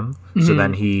bugging him. So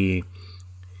then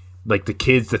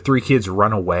the three kids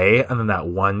run away, and then that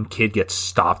one kid gets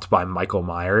stopped by Michael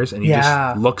Myers, and he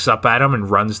just looks up at him and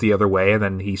runs the other way, and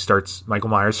then Michael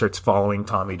Myers starts following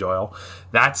Tommy Doyle.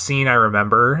 That scene I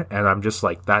remember, and I'm just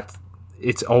like,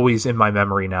 it's always in my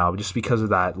memory now, just because of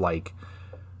that, like,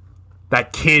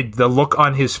 that kid, the look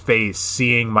on his face,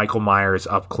 seeing Michael Myers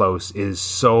up close is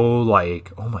so,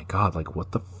 like, oh my god, like,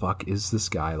 what the fuck is this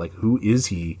guy? Like, who is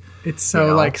he? It's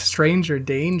so, like, stranger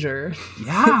danger.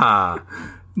 Yeah.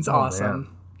 It's awesome. Man.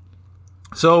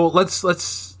 So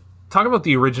let's talk about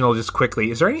the original just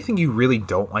quickly. Is there anything you really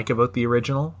don't like about the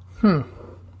original?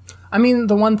 I mean,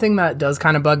 the one thing that does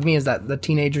kind of bug me is that the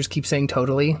teenagers keep saying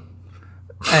totally.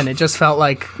 And it just felt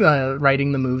like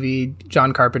writing the movie,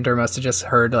 John Carpenter must have just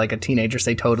heard like a teenager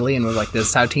say totally and was like, this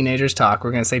is how teenagers talk.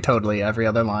 We're going to say totally every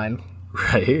other line.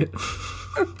 Right.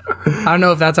 I don't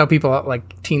know if that's how people,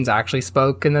 like, teens actually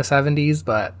spoke in the 70s,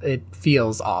 but it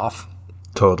feels off.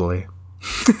 Totally.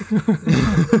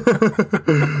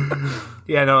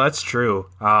 Yeah, no, that's true.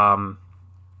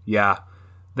 Yeah,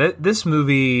 this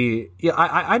movie, yeah,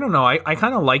 I don't know, I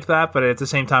kind of like that, but at the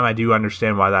same time I do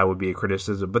understand why that would be a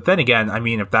criticism. But then again, I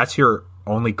mean, if that's your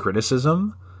only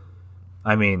criticism,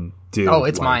 I mean, dude,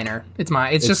 it's like, minor.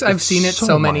 It's just I've seen it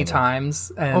so many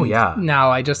times, and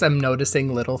now I just am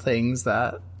noticing little things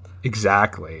that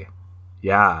exactly.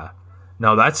 Yeah.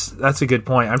 No, that's a good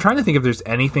point. I'm trying to think if there's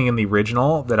anything in the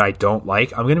original that I don't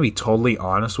like. I'm going to be totally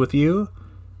honest with you.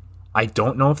 I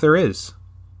don't know if there is.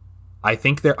 I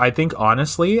think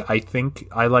honestly,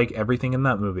 I like everything in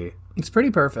that movie. It's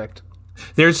pretty perfect.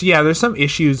 There's some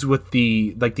issues with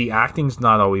the acting's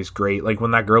not always great. Like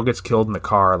when that girl gets killed in the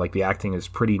car, like the acting is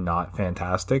pretty not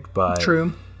fantastic. But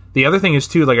true. The other thing is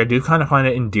too, like I do kind of find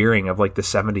it endearing of like the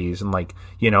 70s and like,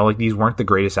 you know, like these weren't the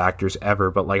greatest actors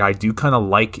ever, but like I do kind of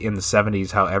like in the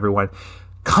 70s how everyone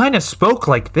kind of spoke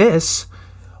like this.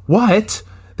 What?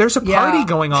 There's a party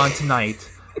going on tonight.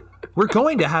 We're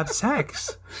going to have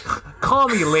sex. Call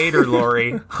me later,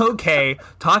 Lori. Okay,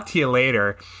 talk to you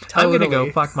later. Totally. I'm going to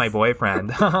go fuck my boyfriend.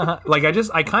 Like,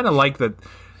 I kind of like that.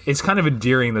 It's kind of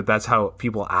endearing that that's how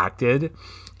people acted.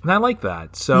 And I like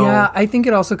that. So yeah, I think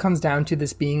it also comes down to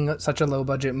this being such a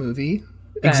low-budget movie.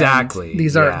 Exactly.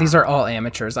 These are all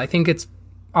amateurs. I think it's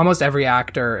almost every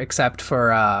actor except for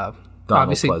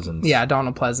Donald Pleasance. Yeah,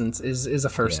 Donald Pleasance is a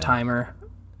first-timer.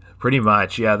 Pretty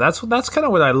much, yeah. That's kind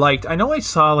of what I liked. I know I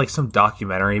saw like some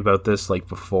documentary about this like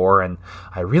before, and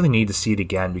I really need to see it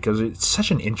again because it's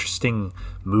such an interesting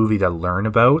movie to learn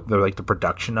about the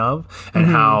production of, and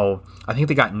how I think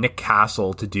they got Nick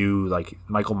Castle to do like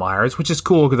Michael Myers, which is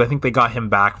cool because I think they got him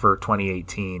back for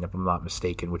 2018 if I'm not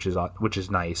mistaken, which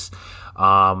is nice.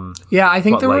 Yeah, I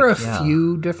think there were a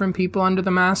few different people under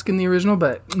the mask in the original,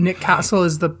 but Nick Castle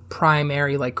is the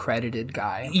primary like credited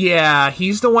guy. Yeah,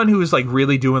 he's the one who was like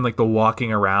really doing like the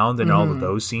walking around and all of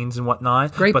those scenes and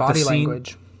whatnot. Great body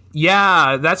language.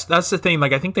 Yeah, that's the thing.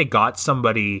 Like, I think they got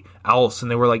somebody else,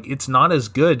 and they were like, it's not as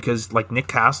good because like Nick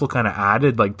Castle kind of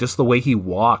added like just the way he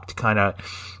walked, kind of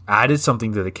added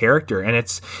something to the character, and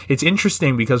it's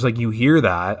interesting because like you hear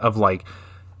that of like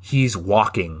he's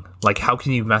walking, like how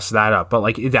can you mess that up? But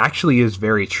like it actually is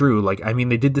very true. Like I mean,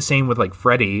 they did the same with like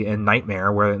Freddy and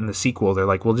Nightmare, where in the sequel they're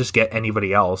like, we'll just get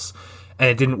anybody else. And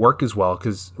it didn't work as well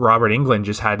because Robert Englund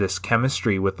just had this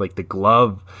chemistry with like the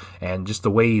glove and just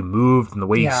the way he moved and the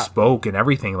way he spoke and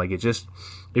everything. Like it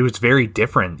was very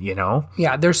different, you know?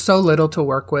 Yeah, there's so little to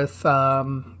work with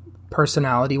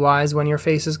personality wise when your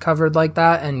face is covered like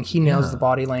that, and he nails the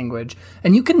body language.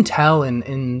 And you can tell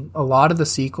in a lot of the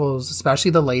sequels, especially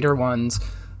the later ones,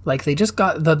 like they just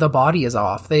got the body is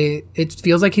off. It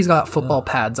feels like he's got football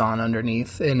pads on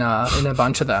underneath in a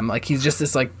bunch of them. Like he's just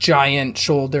this like giant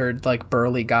shouldered like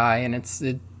burly guy, and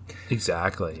it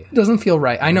exactly doesn't feel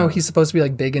right. I know he's supposed to be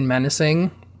like big and menacing,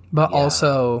 but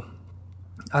also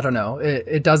I don't know.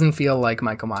 It doesn't feel like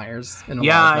Michael Myers. In a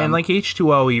lot of them. And like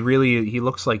H2O, he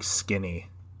looks like skinny.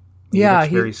 He looks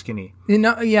very skinny. You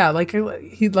know, like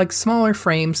he like smaller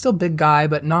frame, still big guy,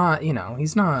 but not. You know,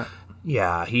 he's not.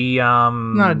 Yeah, he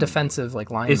not a defensive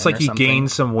like lineman. It's like he gained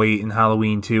some weight in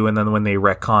Halloween 2, and then when they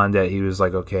retconned it, he was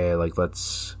like, okay, like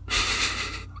let's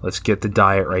get the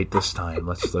diet right this time.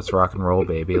 Let's rock and roll,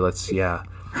 baby.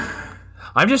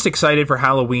 I'm just excited for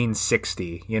Halloween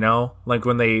 60, you know? Like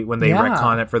when they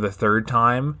retcon it for the third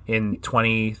time in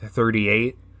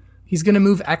 2038. He's going to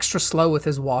move extra slow with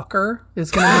his walker. It's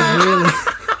going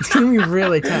to be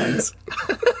really tense.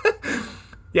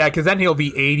 Yeah, because then he'll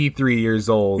be 83 years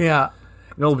old. Yeah.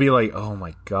 And it'll be like, oh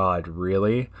my God,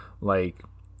 really? Like,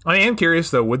 I am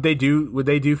curious though, would they do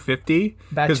 50?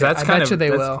 Because I bet you they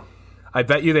will. I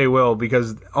bet you they will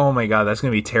because, oh my God, that's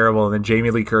going to be terrible. And then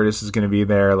Jamie Lee Curtis is going to be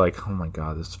there like, oh my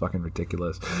God, this is fucking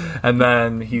ridiculous. And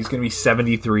then he's going to be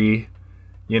 73,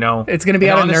 you know? It's going to be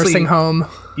at a nursing home.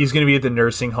 He's going to be at the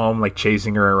nursing home, like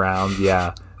chasing her around.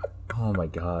 Yeah. Oh my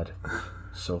God.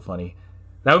 So funny.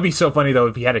 That would be so funny, though,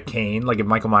 if he had a cane. Like, if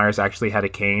Michael Myers actually had a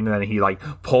cane, and then he, like,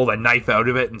 pulled a knife out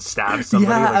of it and stabbed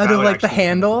somebody. Yeah, out of, like, the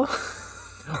handle.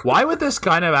 Why would this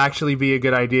kind of actually be a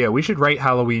good idea? We should write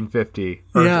Halloween 50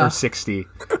 or 60.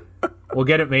 We'll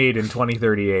get it made in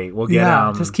 2038. We'll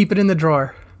get just keep it in the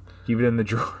drawer. Keep it in the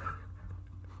drawer.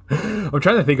 I'm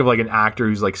trying to think of, like, an actor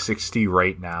who's, like, 60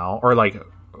 right now. Or, like,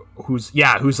 who's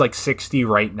like, 60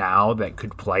 right now that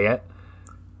could play it.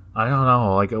 I don't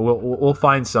know. Like we'll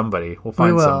find somebody. We'll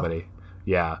find somebody.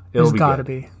 Yeah, There's gotta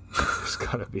be. There's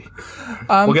gotta be.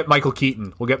 We'll get Michael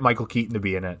Keaton. We'll get Michael Keaton to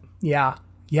be in it. Yeah.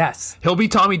 Yes. He'll be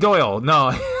Tommy Doyle.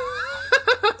 No.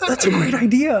 That's a great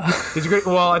idea. It's great.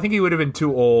 Well, I think he would have been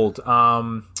too old.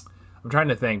 I'm trying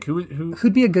to think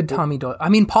who'd be a good Tommy Doyle. I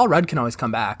mean, Paul Rudd can always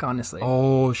come back. Honestly.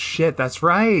 Oh shit, that's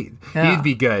right. Yeah. He'd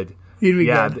be good.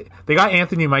 Good. They got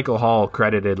Anthony Michael Hall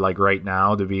credited like right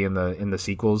now to be in the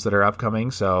sequels that are upcoming.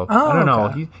 So I don't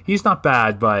know. He's not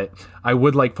bad, but I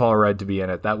would like Paul Rudd to be in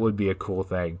it. That would be a cool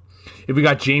thing. If we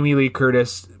got Jamie Lee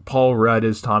Curtis, Paul Rudd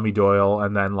as Tommy Doyle,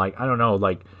 and then like I don't know,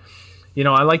 like you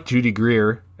know I like Judy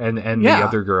Greer and the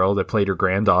other girl that played her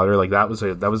granddaughter. Like that was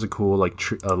a cool like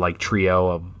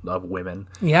trio of women.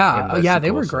 Yeah,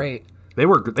 they were great. They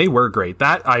were great.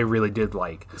 That I really did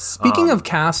like. Speaking of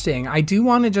casting, I do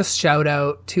want to just shout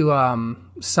out to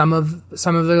some of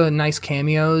the nice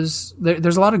cameos.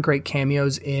 There's a lot of great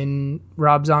cameos in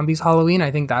Rob Zombie's Halloween. I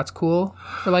think that's cool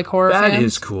for like horror fans. That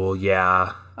is cool,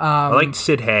 yeah. I liked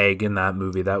Sid Haig in that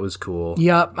movie. That was cool.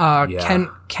 Yep.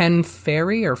 Ken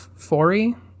Foree or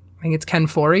Forey. I think it's Ken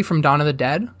Foree from Dawn of the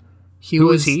Dead. Who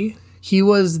was he? He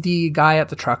was the guy at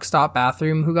the truck stop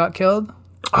bathroom who got killed.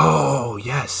 Oh,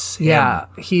 yes. Yeah,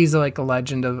 he's like a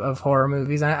legend of horror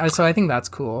movies. So I think that's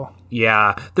cool.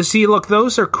 Yeah. Look,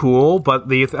 those are cool,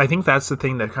 but I think that's the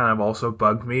thing that kind of also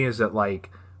bugged me is that, like,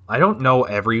 I don't know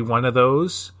every one of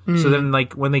those. So then,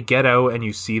 like, when they get out and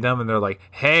you see them and they're like,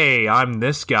 hey, I'm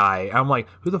this guy. I'm like,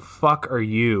 who the fuck are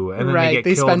you? And then they get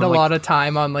killed. They spend a lot of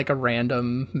time on, like, a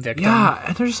random victim. Yeah,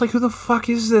 and they're just like, who the fuck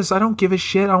is this? I don't give a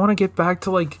shit. I want to get back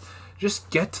to, like...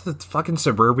 Just get to the fucking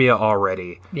suburbia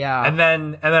already. Yeah. And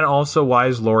then also, why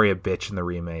is Laurie a bitch in the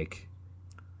remake?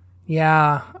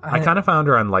 Yeah. I kind of found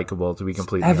her unlikable, to be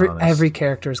completely honest. Every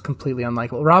character is completely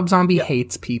unlikable. Rob Zombie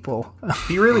hates people.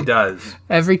 He really does.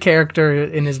 Every character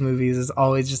in his movies is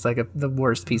always just like the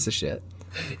worst piece of shit.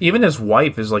 Even his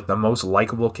wife is like the most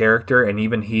likable character, and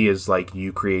even he is like,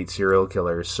 you create serial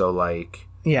killers, so like,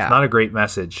 yeah. It's not a great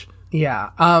message. Yeah.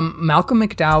 Malcolm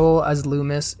McDowell as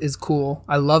Loomis is cool.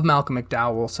 I love Malcolm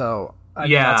McDowell, so I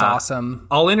think that's awesome.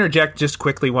 I'll interject just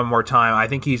quickly one more time. I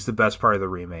think he's the best part of the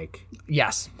remake.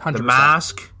 Yes, 100%. The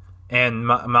Mask and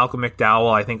Malcolm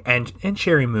McDowell, I think, and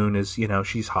Sherry Moon is,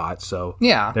 she's hot, so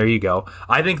yeah. There you go.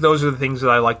 I think those are the things that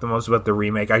I like the most about the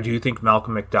remake. I do think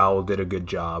Malcolm McDowell did a good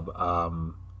job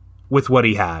with what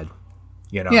he had.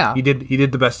 Yeah. He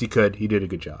did the best he could. He did a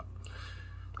good job.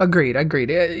 Agreed.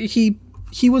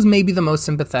 He was maybe the most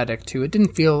sympathetic too.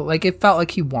 It felt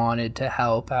like he wanted to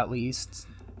help at least.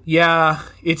 Yeah,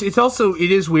 it's also,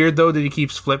 it is weird though that he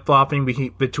keeps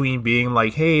flip-flopping between being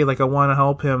like, hey, like I want to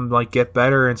help him like get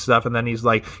better and stuff, and then he's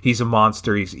like, he's a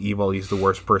monster, he's evil, he's the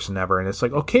worst person ever, and it's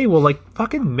like, okay, well, like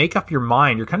fucking make up your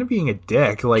mind. You're kind of being a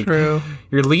dick. Like, true.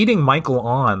 You're leading Michael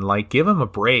on. Like, give him a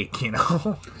break,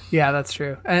 Yeah, that's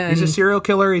true. And he's a serial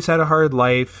killer. He's had a hard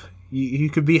life. You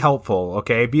could be helpful,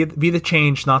 okay? Be the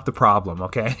change, not the problem,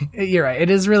 okay? You're right. It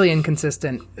is really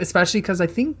inconsistent, especially because I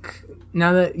think,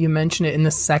 now that you mention it, in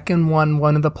the second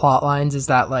one of the plot lines is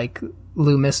that, like,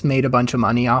 Loomis made a bunch of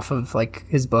money off of, like,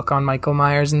 his book on Michael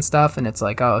Myers and stuff, and it's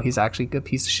like, oh, he's actually a good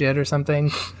piece of shit or something.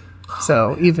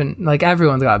 So even, like,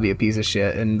 everyone's got to be a piece of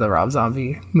shit in the Rob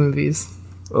Zombie movies.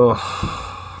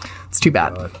 Ugh. It's too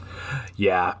bad. God.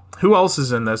 Yeah. Who else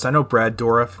is in this? I know Brad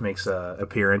Dourif makes an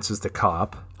appearance as the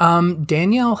cop.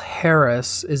 Danielle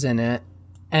Harris is in it,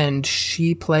 and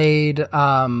she played,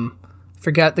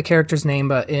 forget the character's name,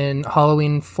 but in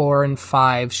Halloween 4 and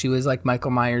 5, she was like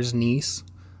Michael Myers' niece.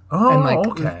 Oh, and like,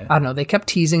 okay. I don't know, they kept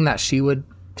teasing that she would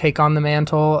take on the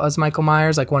mantle as Michael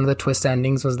Myers. Like, one of the twist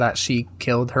endings was that she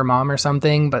killed her mom or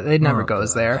something, but it never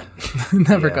goes there.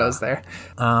 Never goes there.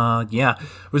 Yeah.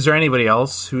 Was there anybody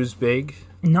else who's big?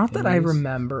 Not that I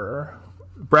remember.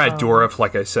 Brad Dourif,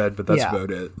 like I said, but that's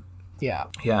about it. Yeah.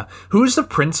 Yeah. Who's the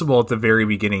principal at the very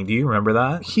beginning? Do you remember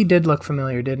that? He did look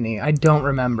familiar, didn't he? I don't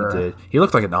remember. He did. He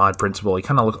looked like an odd principal. He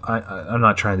kind of looked... I'm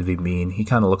not trying to be mean. He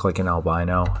kind of looked like an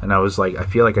albino. And I was like, I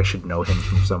feel like I should know him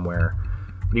from somewhere.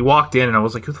 But he walked in and I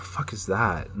was like, who the fuck is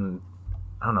that? And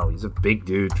I don't know. He's a big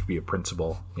dude to be a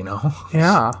principal,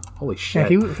 Yeah. Holy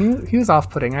shit. Yeah, he was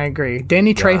off-putting. I agree.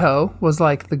 Danny Trejo was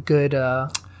like the good...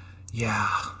 Yeah.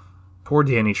 Poor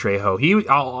Danny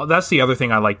Trejo. That's the other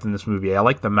thing I liked in this movie. I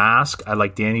liked The Mask, I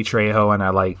liked Danny Trejo, and I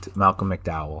liked Malcolm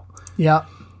McDowell. Yeah.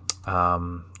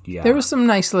 Yeah. There was some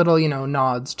nice little,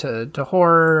 nods to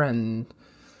horror and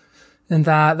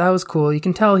that was cool. You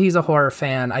can tell he's a horror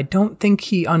fan. I don't think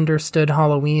he understood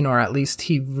Halloween, or at least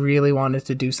he really wanted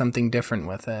to do something different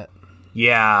with it.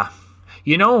 Yeah.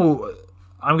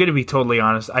 I'm going to be totally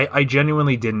honest. I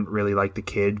genuinely didn't really like the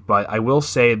kid, but I will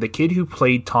say the kid who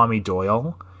played Tommy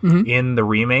Doyle in the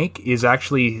remake is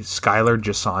actually Skylar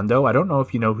Gisondo. I don't know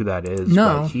if you know who that is.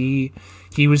 No. But he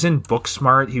was in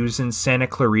Booksmart. He was in Santa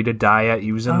Clarita Diet.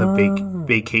 He was in the Big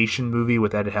Vacation movie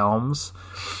with Ed Helms.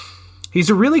 He's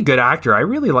a really good actor. I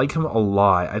really like him a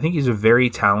lot. I think he's a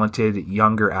very talented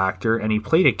younger actor, and he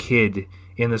played a kid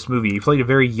in this movie. He played a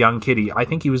very young kid. I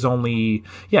think he was only,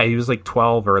 he was like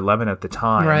 12 or 11 at the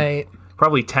time. Right.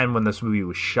 Probably 10 when this movie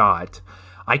was shot.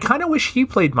 I kind of wish he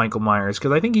played Michael Myers,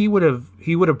 because I think he would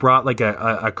have brought like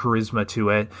a charisma to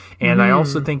it, and I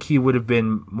also think he would have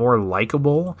been more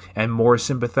likable and more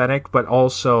sympathetic, but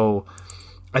also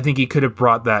I think he could have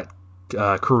brought that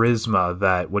charisma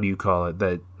that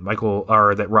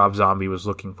that Rob Zombie was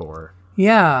looking for.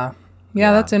 Yeah,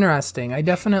 that's interesting. I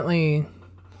definitely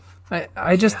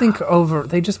I just think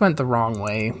they just went the wrong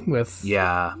way with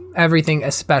everything,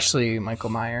 especially Michael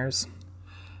Myers.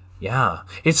 Yeah.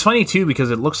 It's funny, too,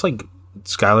 because it looks like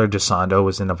Skylar DeSanto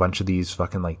was in a bunch of these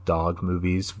fucking, like, dog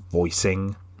movies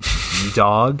voicing the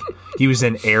dog. He was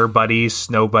in Air Buddies,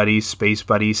 Snow Buddies, Space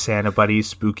Buddies, Santa Buddies,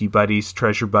 Spooky Buddies,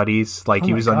 Treasure Buddies. Like,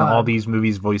 he was in all these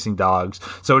movies voicing dogs.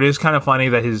 So it is kind of funny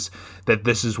that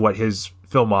this is what his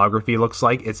filmography looks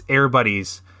like. It's Air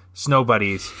Buddies, Snow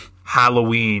Buddies,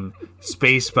 Halloween,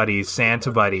 Space Buddies,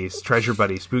 Santa Buddies, Treasure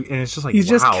Buddies, and it's just like he's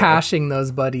just cashing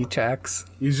those buddy checks.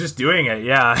 He's just doing it,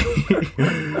 yeah.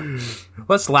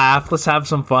 Let's laugh, let's have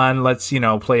some fun, let's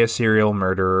play a serial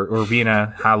murderer or be in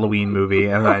a Halloween movie,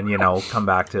 and then come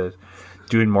back to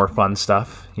doing more fun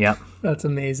stuff. Yep, that's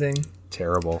amazing.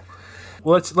 Terrible.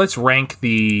 Well, let's rank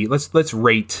let's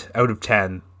rate out of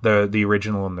 10 the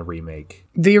original and the remake.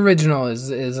 The original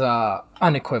is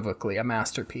unequivocally a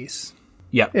masterpiece.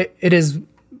 Yeah, it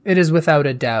is without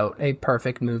a doubt a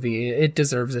perfect movie. It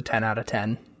deserves a 10 out of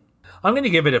 10. I'm going to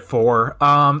give it a 4.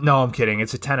 No, I'm kidding.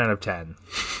 It's a 10 out of 10.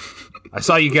 I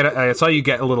saw you get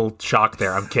a little shocked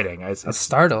there. I'm kidding. I was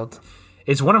startled.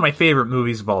 It's one of my favorite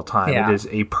movies of all time. Yeah. It is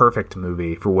a perfect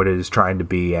movie for what it is trying to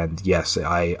be, and yes,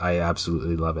 I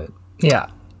absolutely love it. Yeah.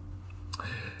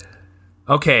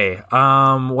 Okay,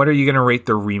 what are you going to rate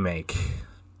the remake?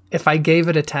 If I gave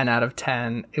it a 10 out of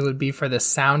 10, it would be for the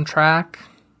soundtrack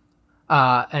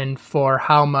and for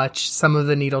how much some of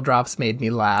the needle drops made me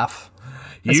laugh.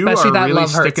 You Especially are that really Love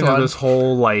sticking Hurts to one. this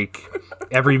whole, like,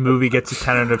 every movie gets a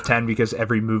 10 out of 10 because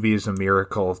every movie is a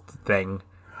miracle thing,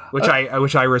 which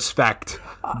I respect,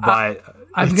 but...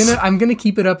 I'm gonna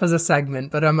keep it up as a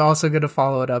segment, but I'm also gonna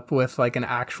follow it up with like an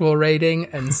actual rating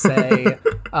and say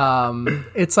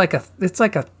it's like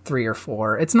a 3 or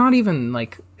 4. It's not even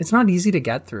like it's not easy to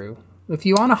get through. If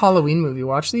you want a Halloween movie,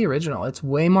 watch the original. It's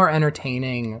way more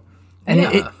entertaining,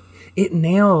 and it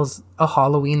nails a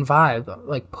Halloween vibe.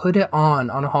 Like, put it on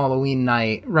a Halloween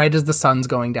night right as the sun's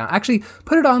going down. Actually,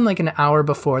 put it on like an hour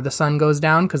before the sun goes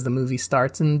down because the movie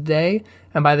starts in the day.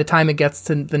 And by the time it gets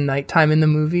to the nighttime in the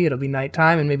movie, it'll be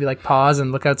nighttime, and maybe like pause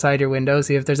and look outside your window,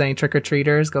 see if there's any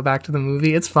trick-or-treaters, go back to the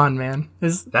movie. It's fun, man.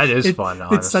 That is fun,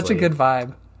 honestly. It's such a good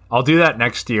vibe. I'll do that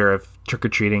next year if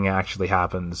trick-or-treating actually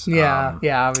happens. Yeah,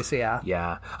 obviously, yeah.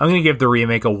 Yeah. I'm going to give the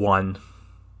remake a 1.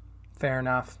 Fair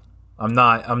enough. I'm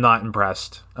not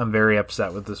impressed. I'm very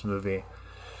upset with this movie.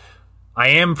 I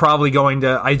am probably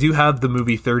I do have the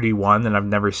movie 31, and I've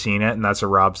never seen it, and that's a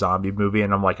Rob Zombie movie,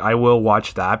 and I'm like, I will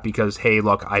watch that because, hey,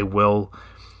 look, I will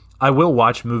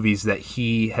watch movies that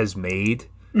he has made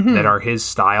that are his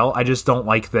style. I just don't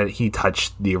like that he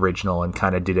touched the original and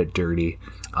kind of did it dirty.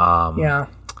 Yeah.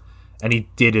 And he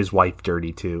did his wife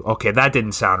dirty too. Okay, that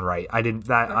didn't sound right. I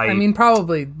mean,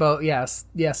 probably both. Yes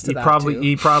to that too.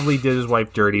 He probably did his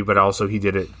wife dirty, but also he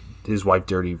did his wife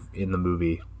dirty in the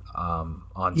movie on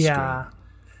screen.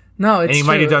 No, it's and he true.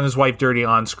 might have done his wife dirty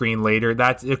on screen later.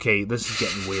 That's okay. This is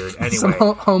getting weird. Anyway, some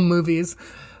home movies.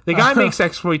 The guy makes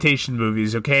exploitation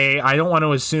movies. Okay, I don't want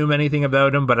to assume anything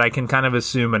about him, but I can kind of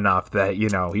assume enough that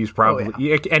he's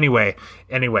probably Anyway,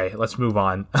 let's move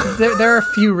on. there are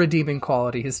a few redeeming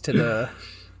qualities to the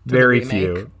very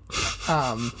remake.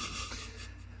 few.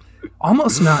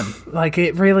 Almost none. Like,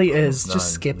 it really is. None,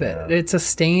 just skip it. It's a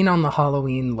stain on the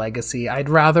Halloween legacy. I'd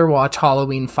rather watch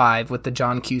Halloween 5 with the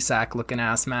John Cusack looking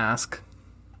ass mask.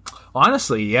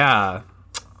 Honestly, yeah.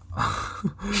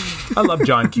 I love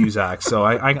John Cusack, so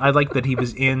I like that he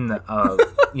was in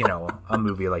a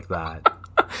movie like that.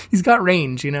 He's got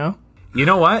range, You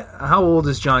know what? How old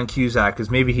is John Cusack? Because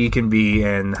maybe he can be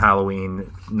in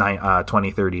Halloween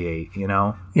 2038.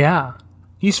 Yeah.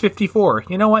 He's 54.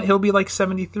 You know what? He'll be like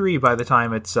 73 by the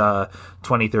time it's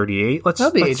 2038.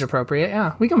 That'll be age appropriate.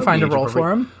 Yeah, we can find a role for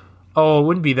him. Oh, it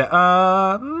wouldn't be that.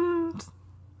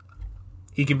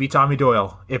 He can be Tommy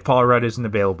Doyle if Paul Rudd isn't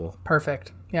available.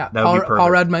 Perfect. Yeah, that would be perfect.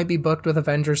 Paul Rudd might be booked with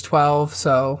Avengers 12,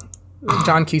 so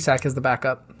John Cusack is the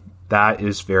backup. That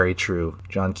is very true.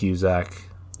 John Cusack,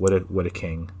 what a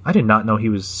king! I did not know he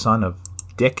was son of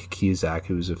Dick Cusack,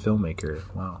 who's a filmmaker.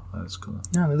 Wow, that's cool.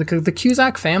 No, the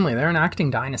Cusack family, they're an acting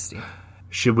dynasty.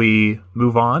 Should we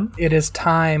move on? It is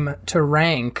time to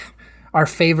rank our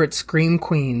favorite Scream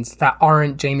Queens that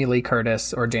aren't Jamie Lee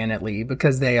Curtis or Janet Leigh,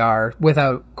 because they are,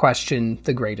 without question,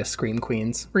 the greatest Scream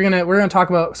Queens. We're gonna talk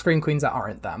about Scream Queens that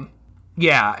aren't them.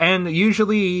 Yeah, and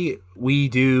usually we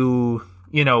do,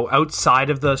 outside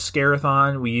of the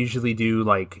Scare-A-thon, we usually do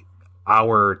like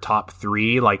our top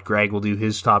 3. Like, Greg will do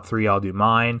his top 3, I'll do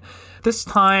mine. This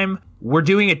time we're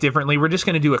doing it differently. We're just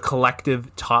going to do a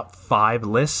collective top 5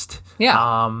 list.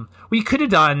 Yeah. We could have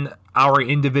done our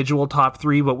individual top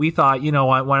 3, but we thought, you know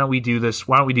what, why don't we do this?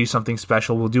 Why don't we do something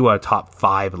special? We'll do a top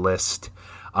 5 list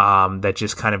that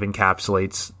just kind of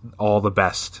encapsulates all the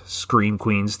best Scream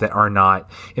Queens that are not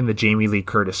in the Jamie Lee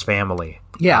Curtis family.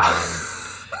 Yeah.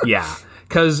 Yeah.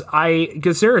 Because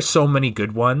there are so many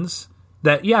good ones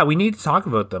that, yeah, we need to talk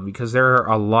about them because there are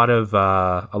a lot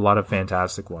of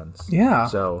fantastic ones. Yeah.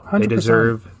 So 100%. They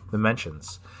deserve the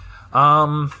mentions. So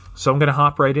I'm going to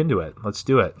hop right into it. Let's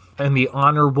do it. And the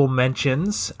honorable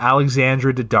mentions,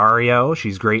 Alexandra Daddario.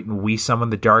 She's great in We Summon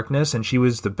the Darkness, and she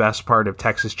was the best part of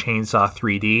Texas Chainsaw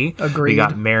 3D. Agreed. We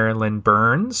got Marilyn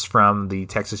Burns from the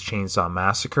Texas Chainsaw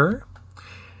Massacre,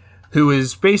 who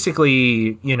is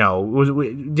basically, you know,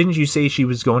 didn't you say she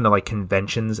was going to like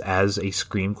conventions as a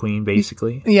Scream Queen,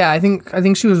 basically? Yeah, I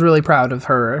think she was really proud of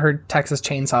her Texas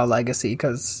Chainsaw legacy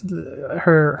because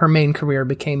her main career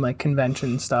became like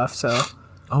convention stuff. So,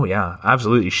 oh yeah,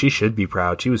 absolutely, she should be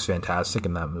proud. She was fantastic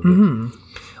in that movie.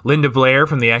 Linda Blair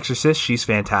from The Exorcist, she's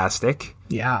fantastic.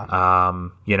 Yeah.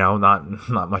 You know,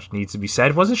 not much needs to be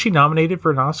said. Wasn't she nominated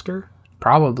for an Oscar?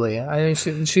 Probably. I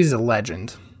mean, she's a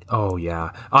legend. Oh,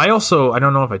 yeah. I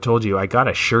don't know if I told you, I got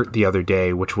a shirt the other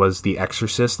day, which was The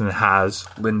Exorcist, and it has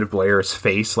Linda Blair's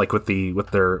face, like with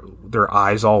their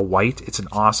eyes all white. It's an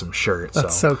awesome shirt.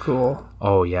 That's so cool.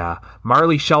 Oh, yeah.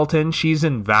 Marley Shelton, she's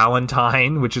in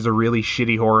Valentine, which is a really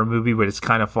shitty horror movie, but it's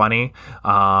kind of funny.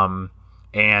 And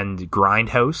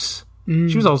Grindhouse.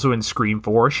 She was also in Scream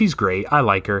 4. She's great. I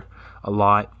like her a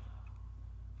lot.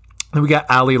 And we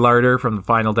got Ali Larder from the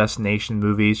Final Destination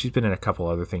movies. She's been in a couple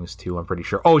other things too, I'm pretty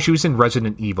sure. Oh, she was in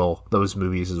Resident Evil, those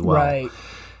movies as well. Right.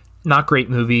 Not great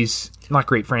movies, not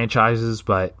great franchises,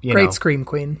 but, you know. Great Scream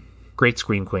Queen. Great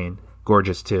Scream Queen.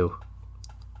 Gorgeous too.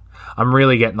 I'm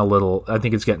really I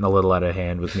think it's getting a little out of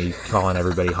hand with me calling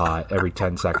everybody hot every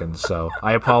 10 seconds. So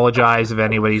I apologize if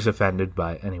anybody's offended,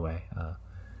 but anyway,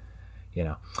 you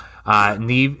know.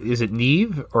 Neve, is it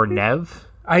Neve or Nev?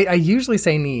 I usually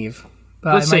say Neve.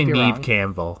 Let's say Neve wrong.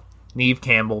 Campbell. Neve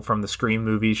Campbell from the Scream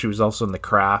movies. She was also in The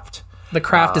Craft. The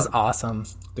Craft is awesome.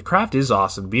 The Craft is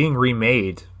awesome. Being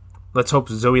remade. Let's hope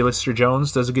Zoe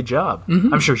Lister-Jones does a good job.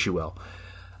 I'm sure she will.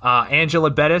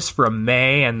 Angela Bettis from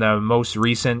May and the most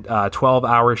recent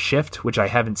 12-Hour Shift, which I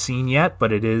haven't seen yet,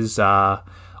 but it is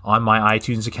on my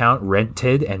iTunes account,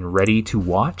 rented and ready to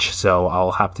watch. So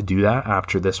I'll have to do that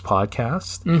after this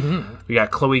podcast. We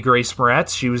got Chloe Grace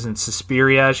Moretz. She was in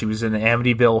Suspiria. She was in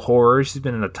Amityville Horror. She's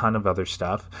been in a ton of other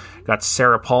stuff. Got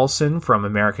Sarah Paulson from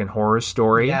American Horror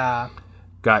Story. Yeah.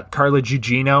 Got Carla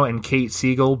Gugino and Kate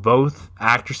Siegel, both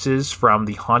actresses from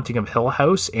The Haunting of Hill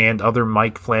House and other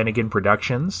Mike Flanagan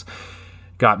productions.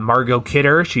 Got Margot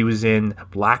Kidder. She was in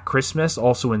Black Christmas,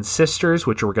 also in Sisters,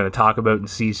 which we're going to talk about in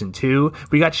season 2.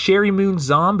 We got Sherry Moon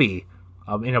Zombie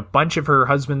in a bunch of her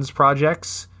husband's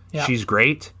projects. Yeah. She's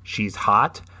great. She's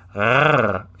hot.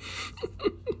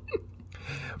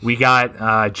 We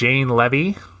got Jane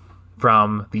Levy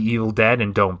from The Evil Dead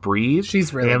and Don't Breathe.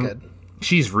 She's really good.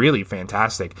 She's really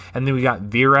fantastic. And then we got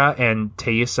Vera and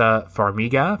Thaisa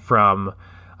Farmiga from...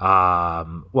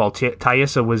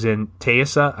 Thaisa was in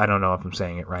Thaisa. I don't know if I'm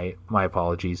saying it right. My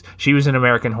apologies. She was in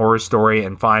American Horror Story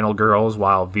and Final Girls,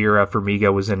 while Vera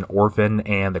Farmiga was in Orphan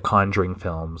and the Conjuring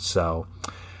films. So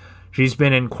she's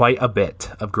been in quite a bit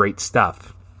of great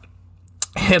stuff.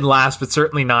 And last but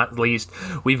certainly not least,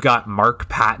 we've got Mark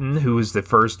Patton, who is the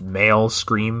first male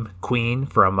Scream Queen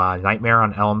from Nightmare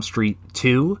on Elm Street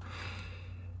 2.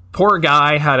 Poor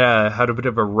guy had a bit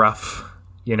of a rough,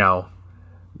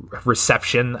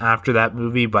 reception after that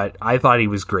movie, but I thought he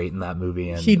was great in that movie,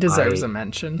 and he deserves a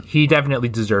mention. He definitely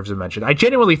deserves a mention. I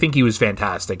genuinely think he was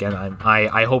fantastic, and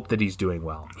I hope that he's doing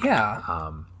well.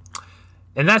 Yeah.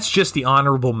 And that's just the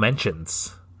honorable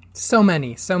mentions. So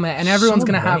many, and everyone's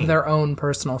going to have their own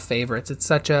personal favorites. It's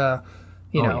such a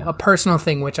a personal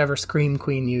thing, whichever Scream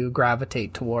Queen you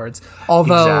gravitate towards.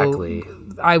 Although exactly.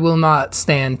 I will not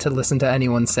stand to listen to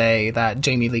anyone say that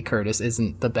Jamie Lee Curtis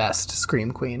isn't the best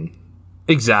Scream Queen.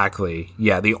 Exactly.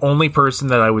 Yeah, the only person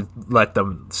that I would let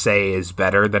them say is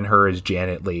better than her is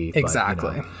Janet Leigh.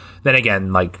 Exactly. But, then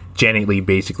again, Janet Leigh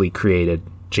basically created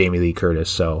Jamie Lee Curtis,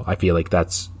 so I feel like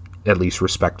that's at least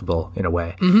respectable in a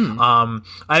way.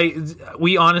 Mm-hmm.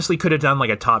 We honestly could have done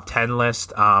a top 10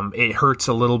 list. It hurts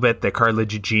a little bit that Carla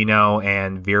Gugino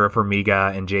and Vera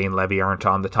Farmiga and Jane Levy aren't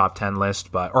on the top 10 list,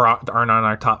 or aren't on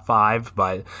our top 5.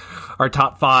 But our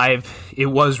top 5, it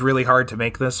was really hard to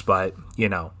make this, but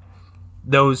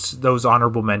those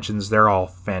honorable mentions, they're all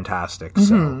fantastic.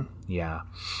 So yeah.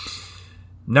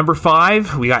 Number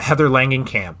 5, we got Heather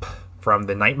Langenkamp from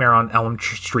the Nightmare on Elm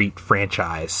Street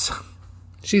franchise.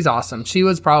 She's awesome. She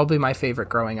was probably my favorite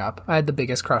growing up. I had the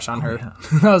biggest crush on her.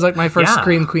 Yeah. That was like my first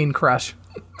Scream Queen crush.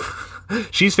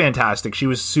 She's fantastic. She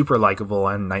was super likable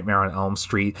on Nightmare on Elm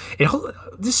Street.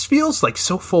 This feels like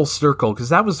so full circle because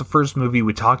that was the first movie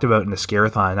we talked about in the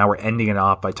Scare-A-Thon. And now we're ending it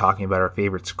off by talking about our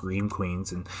favorite Scream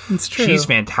Queens. And it's true. She's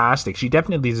fantastic. She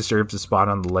definitely deserves a spot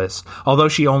on the list. Although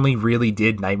she only really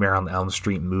did Nightmare on Elm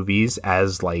Street movies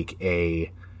as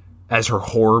as her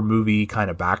horror movie kind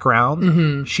of background.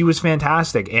 Mm-hmm. She was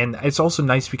fantastic. And it's also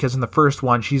nice because in the first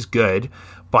one, she's good.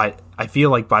 But I feel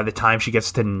like by the time she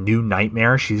gets to New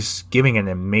Nightmare, she's giving an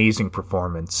amazing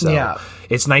performance. So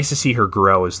It's nice to see her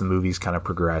grow as the movies kind of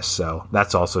progress. So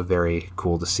that's also very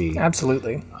cool to see.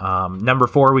 Absolutely. Number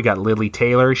 4, we got Lily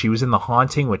Taylor. She was in The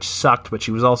Haunting, which sucked, but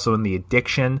she was also in The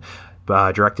Addiction,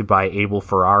 directed by Abel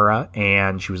Ferrara.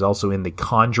 And she was also in The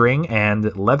Conjuring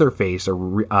and Leatherface, a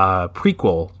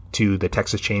prequel to the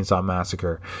Texas Chainsaw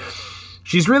Massacre.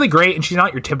 She's really great, and she's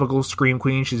not your typical Scream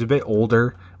Queen. She's a bit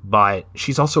older, but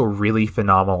she's also a really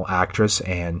phenomenal actress,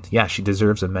 and yeah, she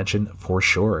deserves a mention for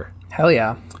sure. Hell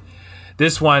yeah.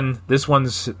 This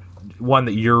one's one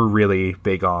that you're really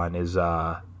big on is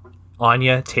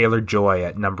Anya Taylor-Joy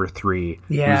at number 3.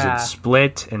 Yeah. Who's in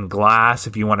Split and Glass,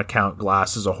 if you want to count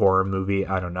Glass as a horror movie,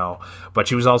 I don't know. But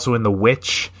she was also in The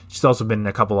Witch. She's also been in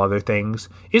a couple other things.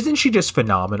 Isn't she just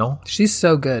phenomenal? She's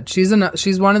so good. She's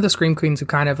one of the Scream Queens who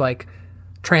kind of like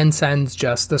transcends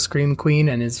just the Scream Queen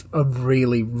and is a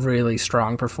really, really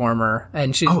strong performer.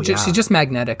 And she's just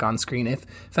magnetic on screen. If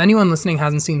anyone listening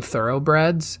hasn't seen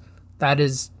Thoroughbreds, that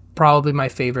is probably my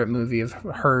favorite movie of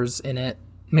hers in it.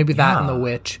 Maybe that and The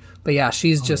Witch. But yeah,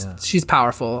 she's she's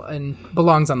powerful and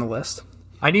belongs on the list.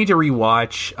 I need to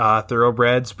rewatch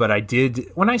Thoroughbreds, but I did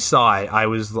when I saw it.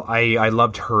 I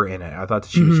loved her in it. I thought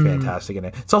that she was fantastic in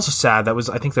it. It's also sad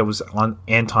I think that was on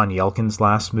Anton Yelkin's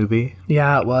last movie.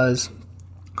 Yeah, it was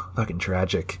fucking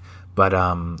tragic. But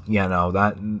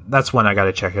that's one I got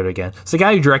to check out again. It's the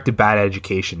guy who directed Bad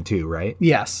Education too, right?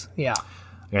 Yes, yeah.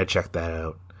 I got to check that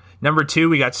out. Number 2,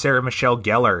 we got Sarah Michelle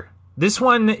Gellar. This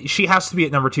one, she has to be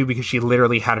at number 2 because she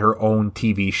literally had her own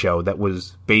TV show that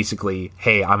was basically,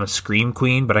 hey, I'm a Scream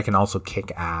Queen, but I can also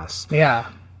kick ass. Yeah.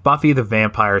 Buffy the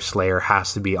Vampire Slayer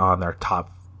has to be on their top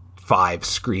 5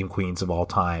 Scream Queens of all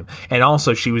time. And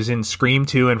also, she was in Scream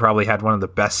 2 and probably had one of the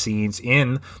best scenes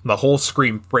in the whole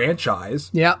Scream franchise.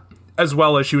 Yeah. As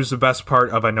well as she was the best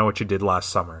part of I Know What You Did Last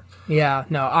Summer. Yeah,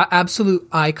 no, absolute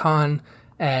icon.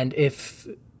 And if...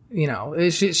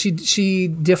 she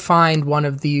defined one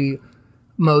of the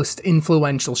most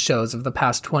influential shows of the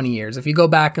past 20 years. If you go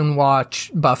back and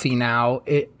watch Buffy now,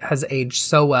 it has aged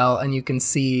so well, and you can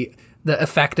see the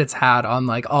effect it's had on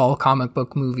like all comic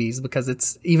book movies because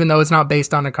it's even though it's not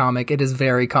based on a comic, it is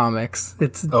very comics.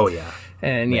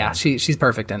 She's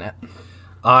perfect in it.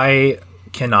 I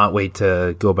cannot wait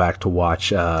to go back to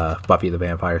watch Buffy the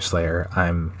Vampire Slayer.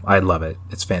 I love it.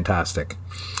 It's fantastic.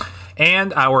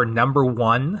 And our number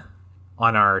 1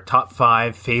 on our top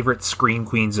 5 favorite Scream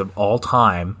Queens of all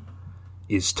time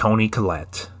is Toni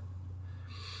Collette.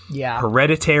 Yeah.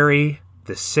 Hereditary,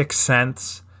 The Sixth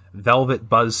Sense, Velvet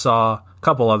Buzzsaw, a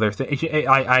couple other things.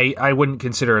 I wouldn't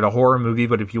consider it a horror movie,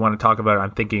 but if you want to talk about it,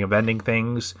 I'm thinking of ending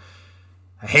things.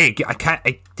 Hey,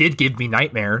 it did give me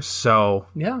nightmares, so...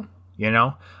 Yeah.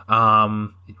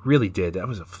 It really did. That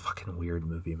was a fucking weird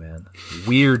movie, man.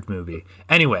 Weird movie.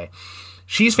 Anyway...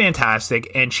 She's fantastic,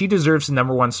 and she deserves the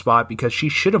number 1 spot because she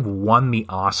should have won the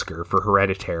Oscar for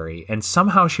Hereditary, and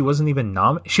somehow she wasn't even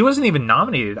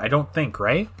nominated, I don't think,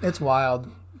 right? It's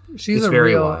wild. She's a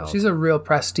real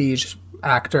prestige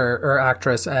actor or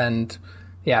actress, and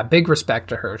yeah, big respect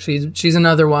to her. She's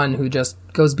another one who just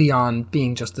goes beyond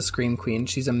being just the Scream Queen.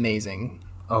 She's amazing.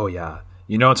 Oh yeah.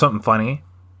 You know what's something funny?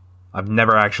 I've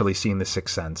never actually seen The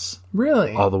Sixth Sense.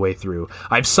 Really? All the way through.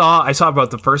 I saw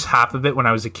about the first half of it when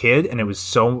I was a kid, and it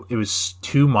was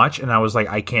too much, and I was like,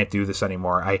 I can't do this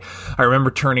anymore. I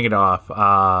remember turning it off,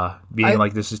 being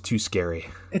like, this is too scary.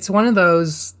 It's one of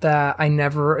those that I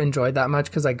never enjoyed that much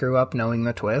because I grew up knowing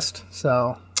the twist.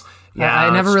 So yeah, I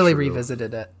never really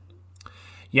revisited it.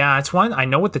 Yeah, it's one I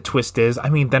know what the twist is. I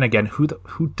mean, then again, who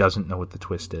doesn't know what the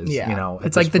twist is? Yeah,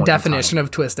 it's like the definition of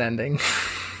twist ending.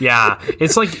 Yeah,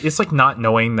 it's like not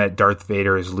knowing that Darth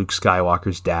Vader is Luke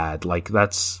Skywalker's dad. Like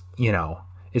that's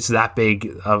it's that big,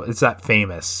 it's that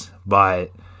famous.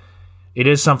 But it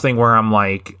is something where I'm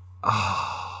like,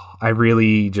 I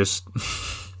really just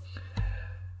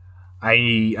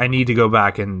I need to go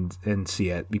back and see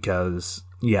it because.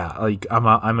 Yeah, like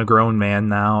I'm a grown man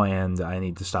now, and I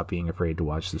need to stop being afraid to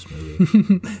watch this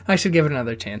movie. I should give it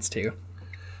another chance too.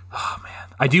 Oh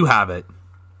man, I do have it.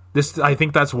 I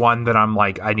think that's one that I'm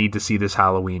like, I need to see this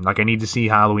Halloween. Like, I need to see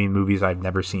Halloween movies I've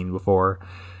never seen before.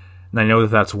 And I know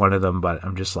that that's one of them, but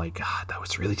I'm just like, God, that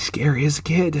was really scary as a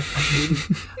kid.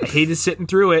 I hated sitting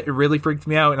through it. It really freaked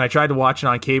me out. And I tried to watch it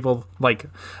on cable like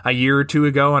a year or two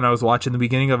ago, and I was watching the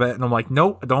beginning of it, and I'm like,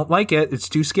 nope, I don't like it. It's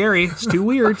too scary. It's too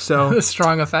weird. So a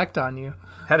strong effect on you.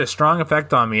 Had a strong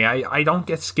effect on me. I don't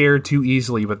get scared too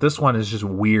easily, but this one is just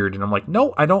weird, and I'm like,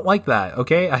 no, I don't like that.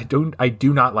 Okay, I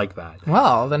do not like that.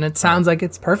 Well, then it sounds like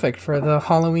it's perfect for the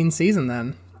Halloween season.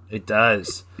 Then it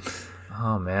does.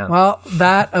 Oh man. Well,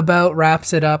 that about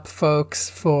wraps it up, folks,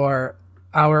 for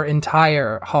our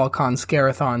entire HALLKON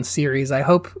SCARE-A-THON series. I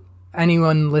hope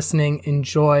anyone listening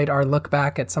enjoyed our look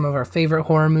back at some of our favorite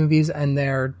horror movies and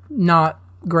their not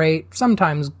great,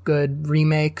 sometimes good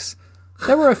remakes.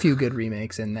 There were a few good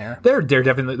remakes in there. There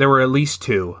were at least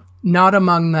 2. Not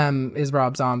among them is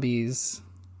Rob Zombie's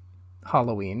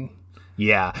Halloween.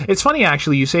 Yeah. It's funny,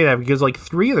 actually, you say that, because like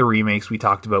 3 of the remakes we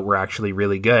talked about were actually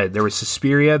really good. There was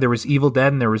Suspiria, there was Evil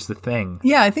Dead, and there was The Thing.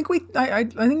 Yeah, I think we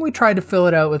tried to fill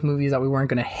it out with movies that we weren't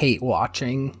going to hate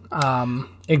watching.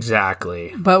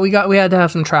 Exactly. But we had to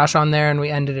have some trash on there, and we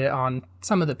ended it on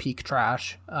some of the peak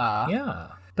trash. Yeah.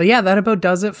 But yeah, that about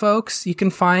does it, folks. You can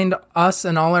find us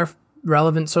and all our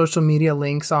relevant social media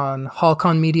links on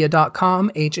hallkonmedia.com,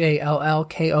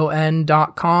 HALLKON.com.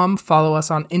 Follow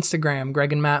us on Instagram,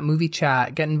 Greg and Matt Movie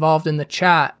Chat. Get involved in the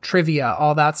chat, trivia,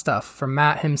 all that stuff from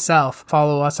Matt himself.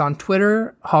 Follow us on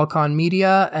Twitter, HALLKON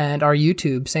Media, and our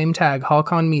YouTube, same tag,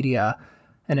 HALLKON Media.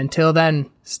 And until then,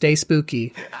 stay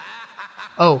spooky.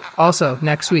 Oh, also,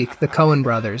 next week, the Coen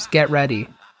brothers. Get ready.